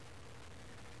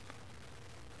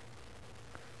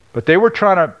 But they were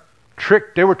trying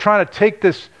to take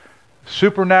this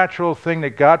supernatural thing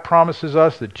that God promises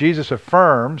us, that Jesus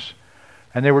affirms,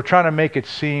 and they were trying to make it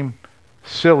seem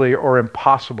silly or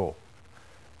impossible.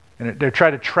 And they're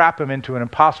trying to trap him into an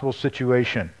impossible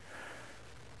situation.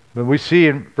 But we see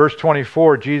in verse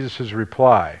 24, Jesus'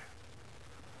 reply.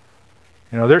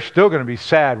 They're still going to be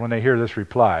sad when they hear this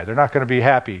reply. They're not going to be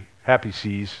happy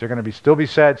seas. They're going to still be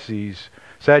Sadducees.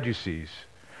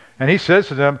 And he says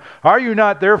to them, "Are you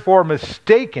not therefore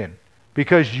mistaken,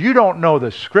 because you don't know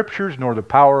the Scriptures nor the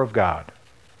power of God?"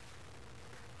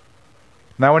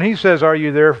 Now when he says, "Are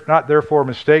you not therefore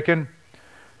mistaken?"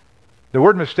 the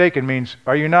word mistaken means,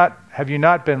 have you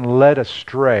not been led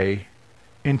astray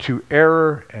into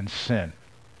error and sin?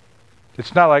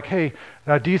 It's not like, hey,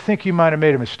 now do you think you might have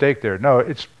made a mistake there? No,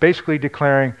 it's basically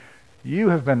declaring, you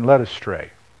have been led astray.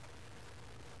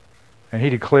 And he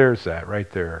declares that right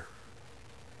there.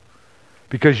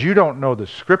 Because you don't know the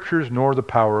Scriptures nor the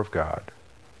power of God.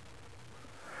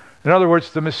 In other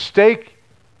words, the mistake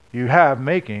you have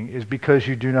making is because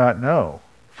you do not know.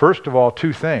 First of all,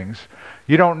 2 things.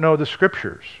 You don't know the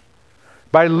Scriptures.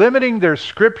 By limiting their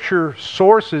Scripture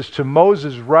sources to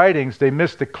Moses' writings, they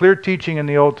missed the clear teaching in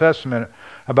the Old Testament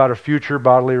about a future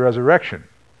bodily resurrection.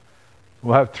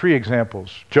 We'll have 3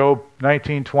 examples. Job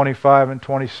 19:25 and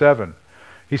 27.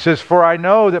 He says, "For I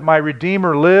know that my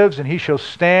Redeemer lives, and he shall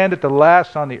stand at the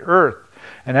last on the earth.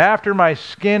 And after my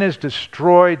skin is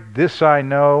destroyed, this I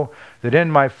know, that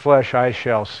in my flesh I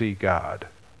shall see God,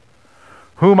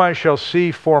 whom I shall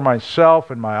see for myself,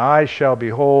 and my eyes shall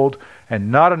behold,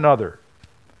 and not another.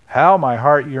 How my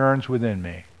heart yearns within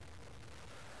me."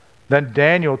 Then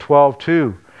Daniel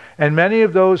 12:2. "And many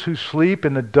of those who sleep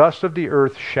in the dust of the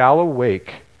earth shall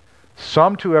awake,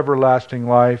 some to everlasting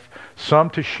life, some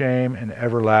to shame and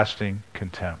everlasting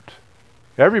contempt."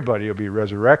 Everybody will be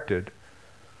resurrected.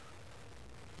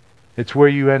 It's where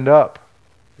you end up,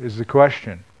 is the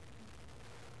question.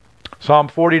 Psalm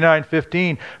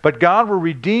 49:15. "But God will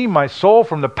redeem my soul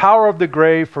from the power of the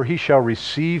grave, for he shall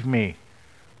receive me."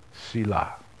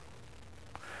 Selah.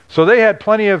 So they had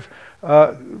plenty of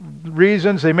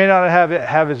reasons. They may not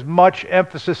have as much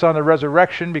emphasis on the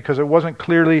resurrection because it wasn't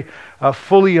clearly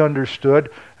fully understood.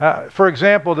 For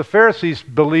example, the Pharisees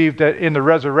believed that in the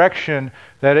resurrection,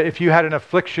 that if you had an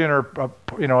affliction or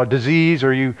a disease,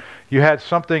 or you had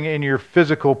something in your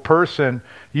physical person,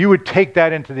 you would take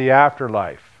that into the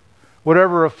afterlife.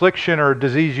 Whatever affliction or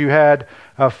disease you had,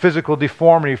 physical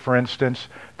deformity, for instance,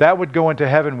 that would go into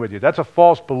heaven with you. That's a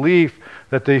false belief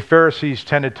that the Pharisees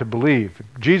tended to believe.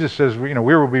 Jesus says, we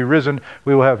will be risen,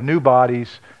 we will have new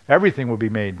bodies, everything will be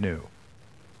made new.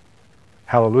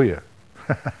 Hallelujah.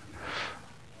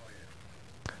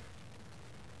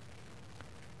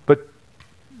 But,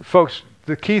 folks,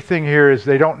 the key thing here is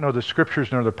they don't know the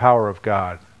Scriptures nor the power of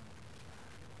God.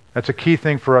 That's a key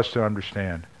thing for us to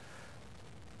understand.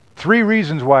 3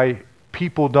 reasons why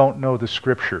people don't know the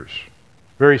Scriptures.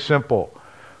 Very simple.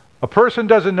 A person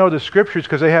doesn't know the Scriptures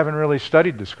because they haven't really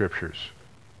studied the Scriptures.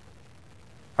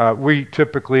 We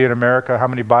typically in America, how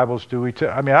many Bibles do we?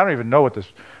 I don't even know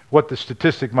what the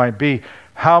statistic might be.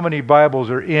 How many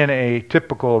Bibles are in a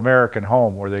typical American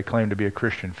home where they claim to be a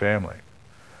Christian family?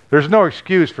 There's no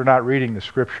excuse for not reading the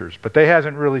Scriptures, but they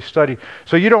hasn't really studied.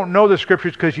 So you don't know the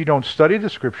Scriptures because you don't study the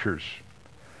Scriptures.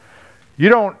 You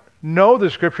don't know the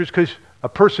Scriptures because a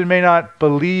person may not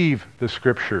believe the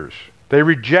Scriptures. They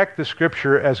reject the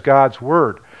Scripture as God's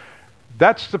Word.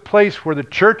 That's the place where the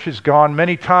church has gone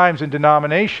many times in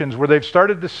denominations where they've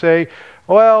started to say,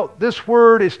 well, this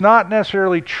word is not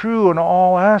necessarily true in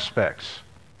all aspects.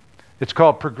 It's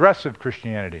called progressive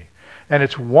Christianity. And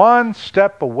it's one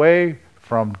step away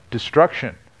from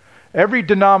destruction. Every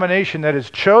denomination that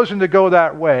has chosen to go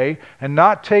that way and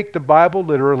not take the Bible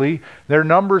literally, their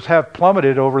numbers have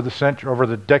plummeted over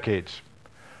the decades.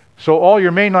 So all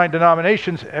your mainline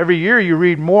denominations, every year you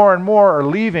read more and more are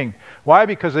leaving. Why?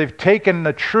 Because they've taken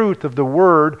the truth of the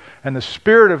Word and the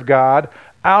Spirit of God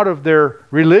out of their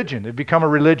religion. They've become a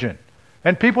religion.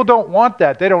 And people don't want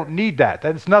that. They don't need that.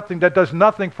 That does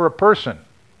nothing for a person.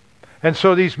 And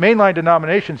so these mainline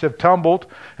denominations have tumbled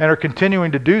and are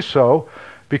continuing to do so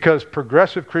because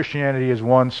progressive Christianity is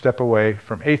one step away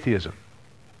from atheism.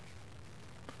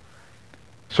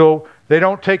 So they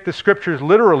don't take the Scriptures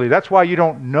literally. That's why you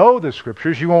don't know the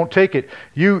Scriptures. You won't take it.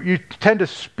 You tend to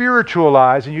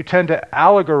spiritualize and you tend to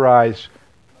allegorize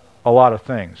a lot of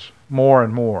things more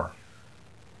and more.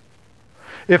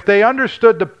 If they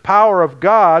understood the power of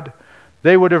God,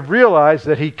 they would have realized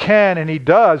that He can and He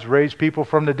does raise people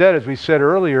from the dead. As we said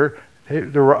earlier,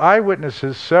 there were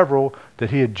eyewitnesses, several,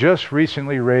 that He had just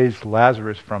recently raised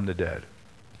Lazarus from the dead.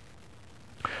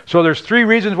 So there's 3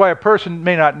 reasons why a person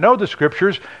may not know the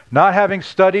Scriptures: not having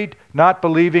studied, not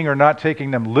believing, or not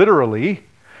taking them literally.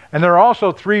 And there are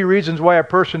also 3 reasons why a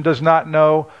person does not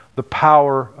know the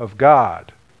power of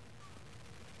God.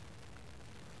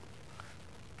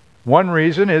 One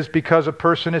reason is because a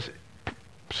person is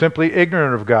simply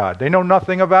ignorant of God. They know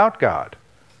nothing about God.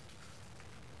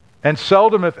 And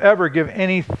seldom, if ever, give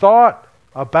any thought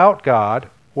about God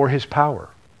or His power.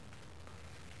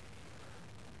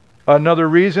 Another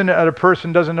reason that a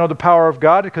person doesn't know the power of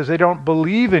God is because they don't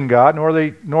believe in God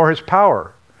nor His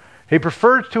power. He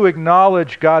prefers to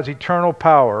acknowledge God's eternal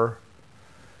power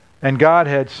and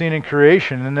Godhead seen in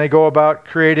creation, and they go about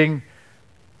creating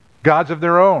gods of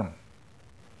their own.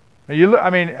 How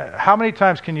many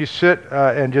times can you sit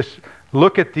and just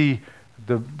look at the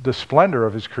splendor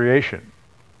of His creation?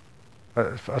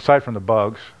 Aside from the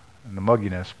bugs and the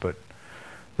mugginess, but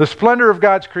the splendor of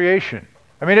God's creation.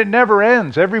 It never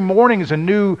ends. Every morning is a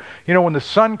new, when the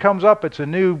sun comes up, it's a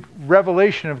new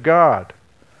revelation of God.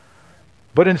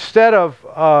 But instead of,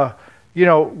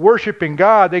 worshiping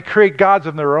God, they create gods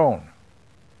of their own.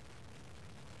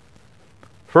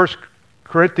 1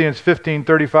 Corinthians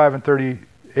 15:35 and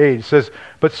 38 says,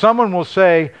 "But someone will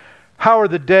say, 'How are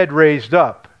the dead raised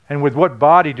up? And with what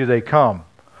body do they come?'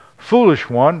 Foolish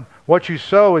one, what you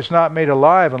sow is not made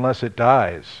alive unless it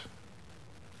dies.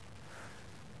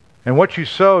 And what you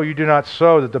sow, you do not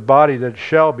sow that the body that it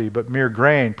shall be, but mere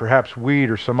grain, perhaps wheat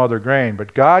or some other grain.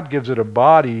 But God gives it a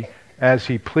body as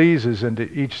He pleases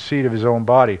into each seed of His own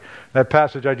body." That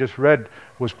passage I just read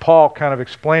was Paul kind of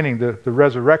explaining the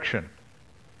resurrection.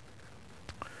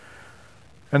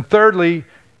 And thirdly,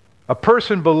 a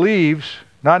person believes,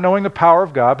 not knowing the power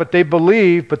of God, but they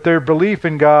believe, but their belief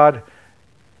in God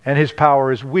and His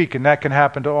power is weak, and that can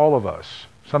happen to all of us.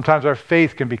 Sometimes our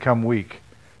faith can become weak.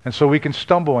 And so we can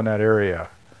stumble in that area.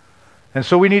 And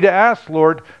so we need to ask,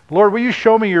 Lord, will you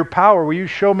show me your power? Will you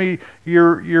show me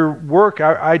your work?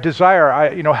 I desire,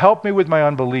 help me with my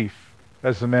unbelief,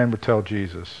 as the man would tell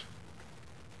Jesus.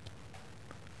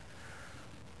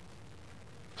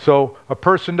 So a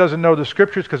person doesn't know the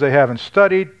Scriptures because they haven't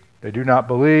studied, they do not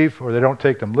believe, or they don't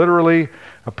take them literally.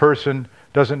 A person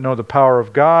doesn't know the power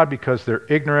of God because they're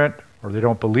ignorant, or they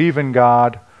don't believe in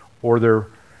God, or their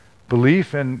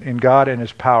belief in God and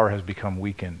His power has become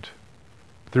weakened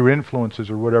through influences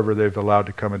or whatever they've allowed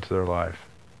to come into their life.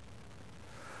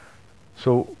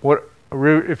 So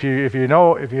if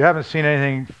you haven't seen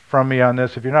anything from me on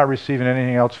this, if you're not receiving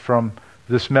anything else from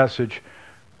this message,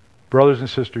 brothers and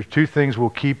sisters, 2 things will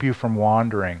keep you from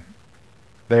wandering.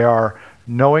 They are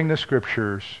knowing the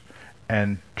Scriptures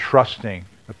and trusting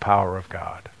the power of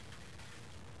God.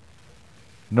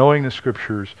 Knowing the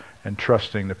Scriptures and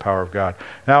trusting the power of God.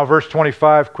 Now, verse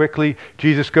 25, quickly,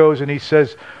 Jesus goes and He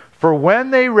says, For when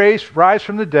they rise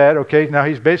from the dead, okay, now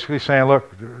he's basically saying,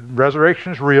 look,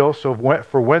 resurrection is real, so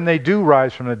for when they do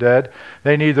rise from the dead,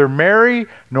 they neither marry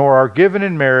nor are given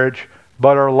in marriage,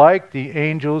 but are like the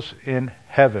angels in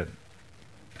heaven.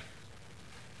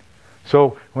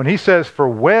 So when he says, for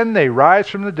when they rise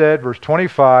from the dead, verse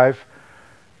 25,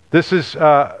 this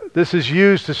is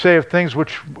used to say of things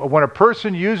which, when a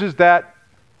person uses that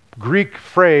Greek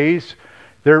phrase,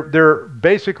 they're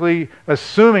basically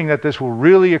assuming that this will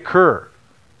really occur.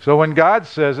 So when God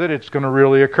says it, it's going to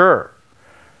really occur.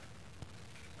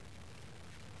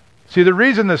 See, the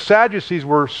reason the Sadducees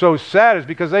were so sad is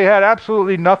because they had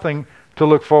absolutely nothing to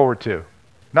look forward to.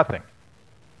 Nothing.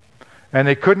 And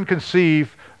they couldn't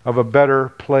conceive of a better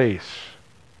place.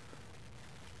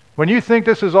 When you think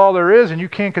this is all there is and you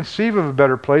can't conceive of a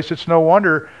better place, it's no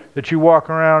wonder that you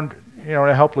walk around, in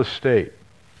a helpless state.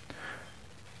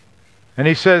 And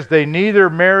he says they neither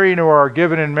marry nor are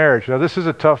given in marriage. Now this is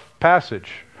a tough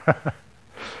passage.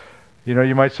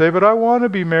 You might say, but I want to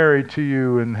be married to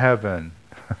you in heaven.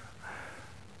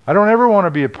 I don't ever want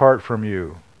to be apart from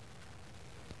you.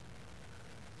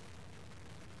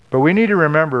 But we need to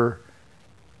remember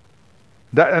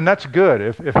that, and that's good.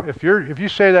 If you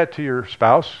say that to your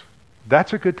spouse,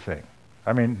 that's a good thing.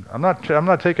 I mean, I'm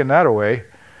not taking that away.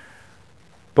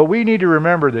 But we need to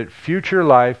remember that future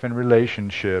life and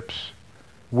relationships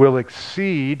will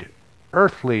exceed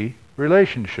earthly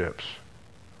relationships.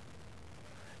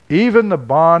 Even the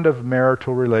bond of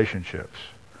marital relationships.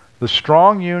 The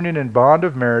strong union and bond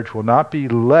of marriage will not be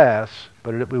less,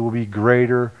 but it will be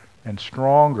greater and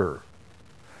stronger.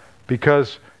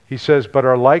 Because, he says, but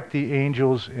are like the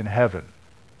angels in heaven.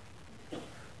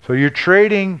 So you're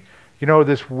trading,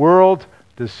 this world,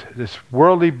 this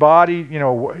worldly body,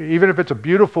 even if it's a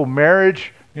beautiful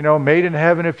marriage, made in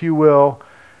heaven, if you will,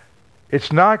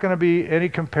 it's not going to be any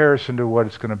comparison to what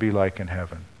it's going to be like in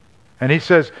heaven. And he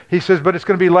says, but it's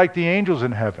going to be like the angels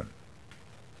in heaven.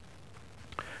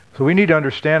 So we need to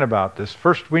understand about this.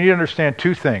 First, we need to understand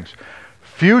two things.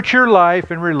 Future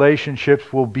life and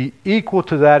relationships will be equal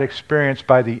to that experienced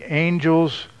by the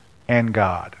angels and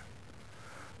God.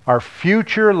 Our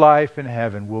future life in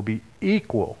heaven will be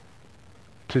equal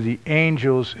to the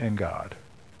angels and God.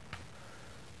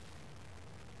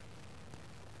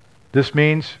 This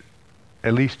means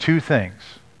at least two things.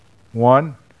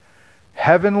 One,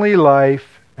 heavenly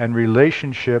life and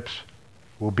relationships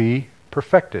will be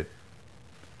perfected.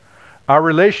 Our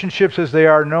relationships as they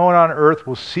are known on earth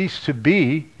will cease to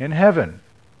be in heaven.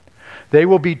 They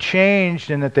will be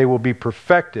changed in that they will be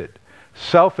perfected.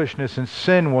 Selfishness and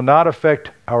sin will not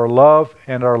affect our love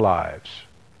and our lives.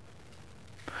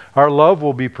 Our love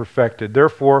will be perfected.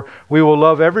 Therefore, we will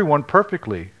love everyone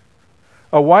perfectly.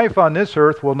 A wife on this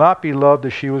earth will not be loved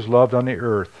as she was loved on the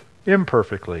earth,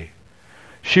 imperfectly.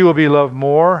 She will be loved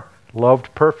more,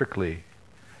 loved perfectly.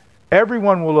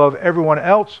 Everyone will love everyone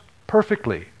else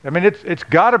perfectly. I mean, it's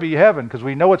got to be heaven, because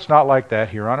we know it's not like that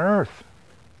here on earth.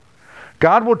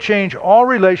 God will change all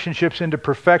relationships into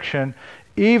perfection,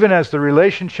 even as the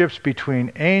relationships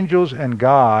between angels and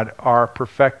God are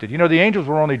perfected. The angels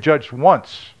were only judged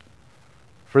once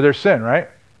for their sin, right?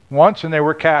 Once, and they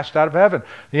were cast out of heaven.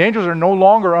 The angels are no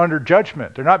longer under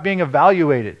judgment. They're not being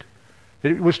evaluated.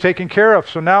 It was taken care of.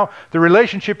 So now the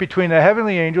relationship between the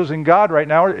heavenly angels and God right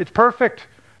now, it's perfect.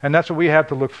 And that's what we have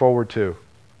to look forward to.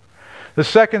 The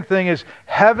second thing is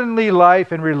heavenly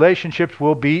life and relationships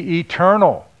will be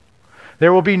eternal.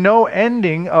 There will be no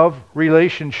ending of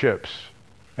relationships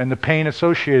and the pain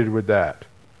associated with that.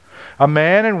 A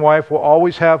man and wife will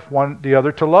always have the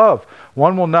other to love.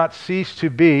 One will not cease to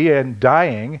be and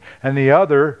dying, and the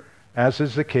other, as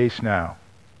is the case now.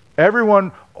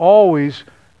 Everyone always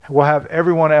will have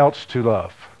everyone else to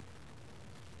love.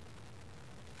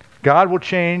 God will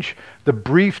change the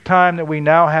brief time that we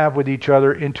now have with each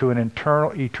other into an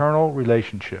eternal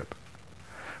relationship.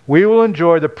 We will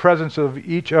enjoy the presence of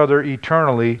each other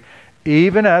eternally,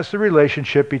 even as the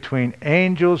relationship between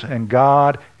angels and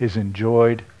God is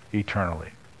enjoyed eternally.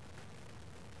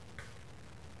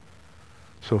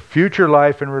 So future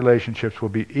life and relationships will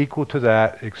be equal to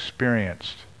that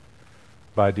experienced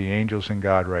by the angels and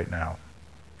God right now.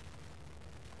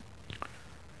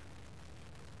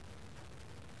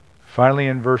 Finally,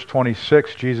 in verse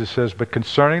 26, Jesus says, "But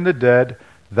concerning the dead,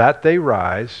 that they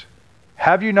rise,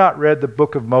 have you not read the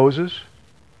book of Moses?"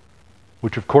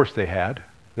 Which of course they had.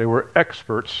 They were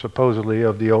experts, supposedly,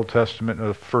 of the Old Testament, of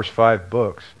the first 5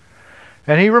 books.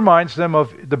 And he reminds them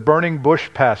of the burning bush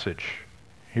passage.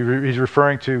 He's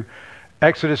referring to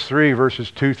Exodus 3,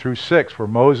 verses 2 through 6, where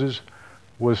Moses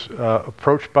was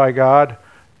approached by God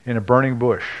in a burning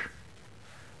bush.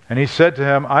 And he said to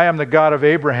him, I am the God of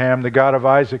Abraham, the God of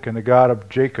Isaac, and the God of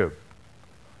Jacob.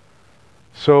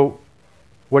 So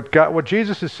what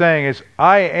Jesus is saying is,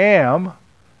 I am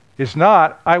is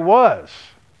not I was.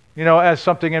 As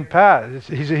something in past.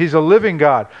 He's a living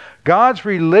God. God's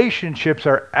relationships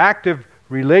are active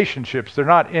relationships. They're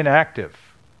not inactive.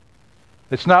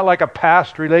 It's not like a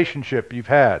past relationship you've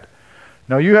had.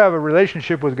 No, you have a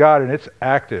relationship with God and it's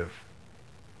active.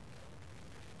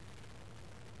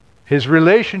 His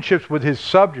relationships with his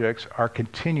subjects are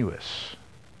continuous.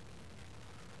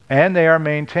 And they are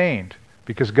maintained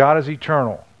because God is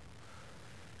eternal.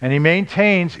 And he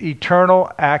maintains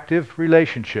eternal active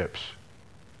relationships.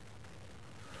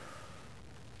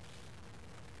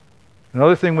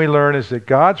 Another thing we learn is that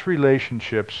God's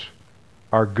relationships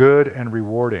are good and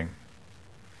rewarding.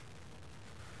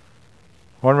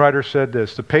 One writer said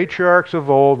this, the patriarchs of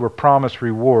old were promised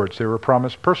rewards. They were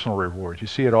promised personal rewards. You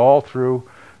see it all through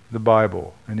the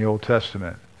Bible in the Old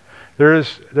Testament.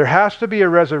 There has to be a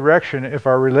resurrection if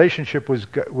our relationship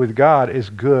with God is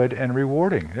good and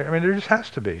rewarding. There just has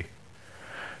to be.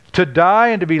 To die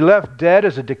and to be left dead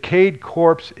as a decayed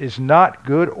corpse is not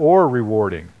good or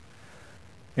rewarding.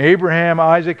 Abraham,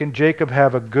 Isaac, and Jacob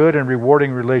have a good and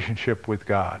rewarding relationship with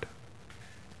God.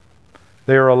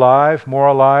 They are alive, more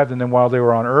alive than while they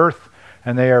were on earth,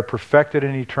 and they are perfected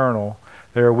and eternal.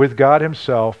 They are with God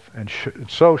himself, and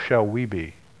so shall we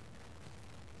be.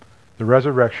 The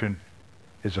resurrection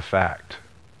is a fact.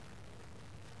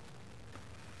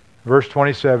 Verse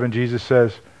 27, Jesus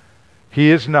says,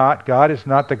 God is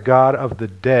not the God of the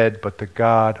dead, but the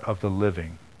God of the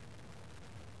living.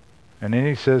 And then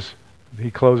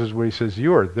he closes where he says,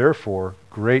 you are therefore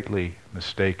greatly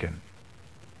mistaken.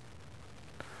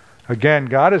 Again,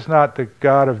 God is not the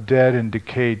God of dead and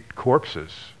decayed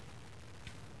corpses.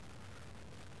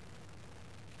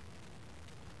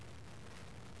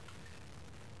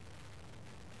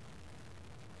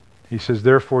 He says,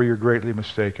 therefore you're greatly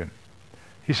mistaken.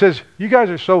 He says, you guys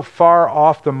are so far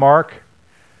off the mark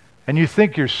and you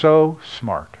think you're so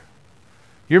smart.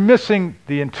 You're missing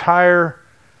the entire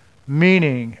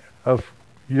meaning of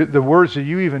the words that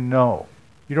you even know.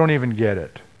 You don't even get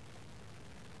it.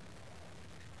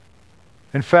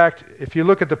 In fact, if you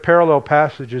look at the parallel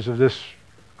passages of this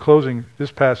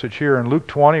passage here in Luke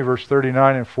 20, verse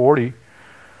 39 and 40,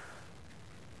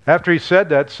 after he said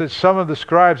that, some of the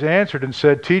scribes answered and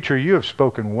said, Teacher, you have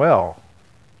spoken well.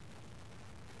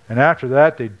 And after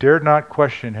that, they dared not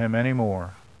question him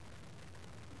anymore.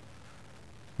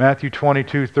 Matthew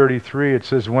 22:33, it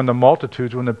says, when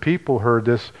the people heard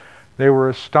this, they were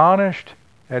astonished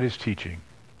at his teaching.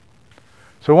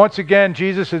 So once again,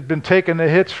 Jesus has been taking the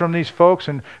hits from these folks,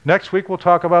 and next week we'll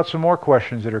talk about some more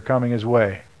questions that are coming his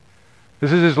way.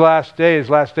 This is his last day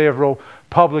of real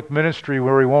public ministry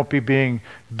where he won't be being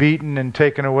beaten and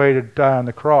taken away to die on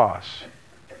the cross.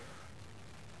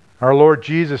 Our Lord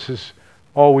Jesus is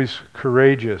always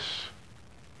courageous.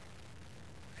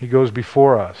 He goes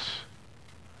before us,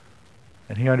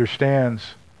 and he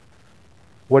understands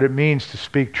what it means to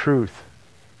speak truth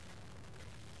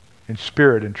in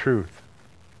spirit and truth.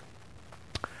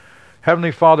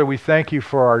 Heavenly Father, we thank you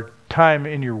for our time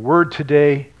in your word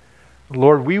today.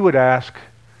 Lord, we would ask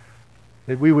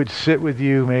that we would sit with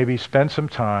you, maybe spend some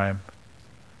time,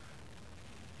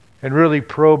 and really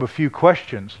probe a few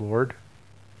questions, Lord.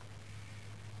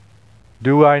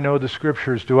 Do I know the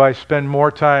Scriptures? Do I spend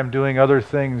more time doing other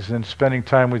things than spending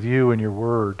time with you and your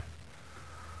word?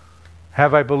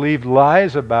 Have I believed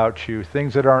lies about you,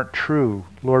 things that aren't true?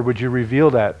 Lord, would you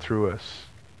reveal that through us,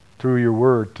 through your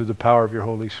word, through the power of your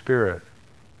Holy Spirit?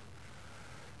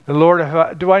 And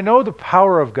Lord, do I know the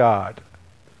power of God?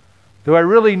 Do I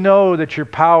really know that your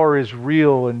power is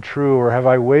real and true, or have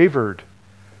I wavered?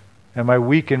 Am I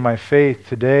weak in my faith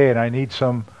today and I need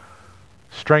some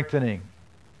strengthening?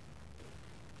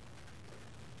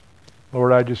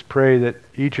 Lord, I just pray that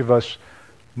each of us,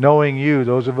 knowing you,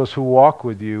 those of us who walk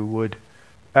with you, would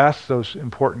ask those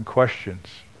important questions.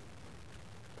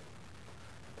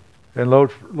 And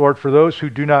Lord, for those who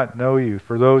do not know you,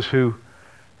 for those who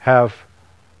have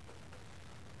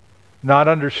not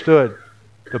understood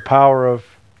the power of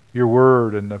your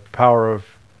word and the power of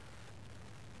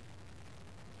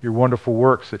your wonderful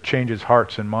works that changes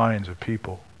hearts and minds of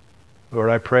people,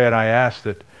 Lord, I pray and I ask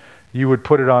that you would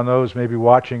put it on those maybe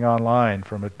watching online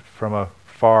from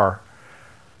afar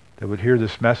that would hear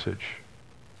this message,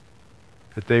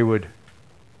 that they would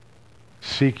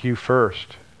seek you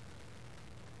first.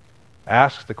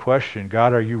 Ask the question,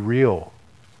 God, are you real?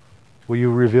 Will you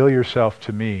reveal yourself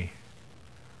to me?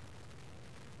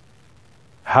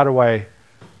 How do I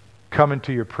come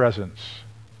into your presence?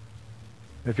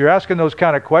 If you're asking those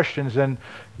kind of questions, then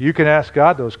you can ask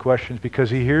God those questions because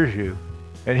He hears you.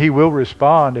 And He will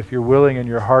respond if you're willing and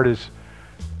your heart is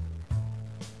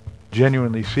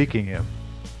genuinely seeking Him.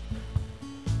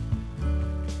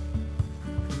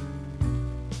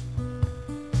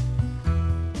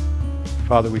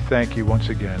 Father, we thank You once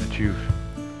again that You've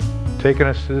taken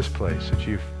us to this place, that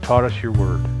You've taught us Your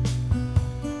Word.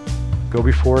 Go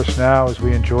before us now as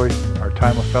we enjoy our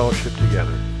time of fellowship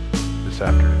together this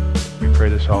afternoon. We pray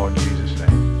this all in Jesus'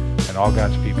 name. And all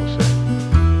God's people say.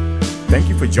 Thank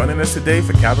you for joining us today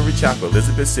for Calvary Chapel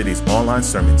Elizabeth City's online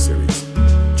sermon series.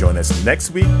 Join us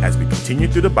next week as we continue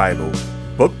through the Bible,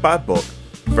 book by book,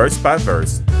 verse by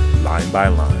verse, line by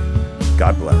line.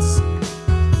 God bless.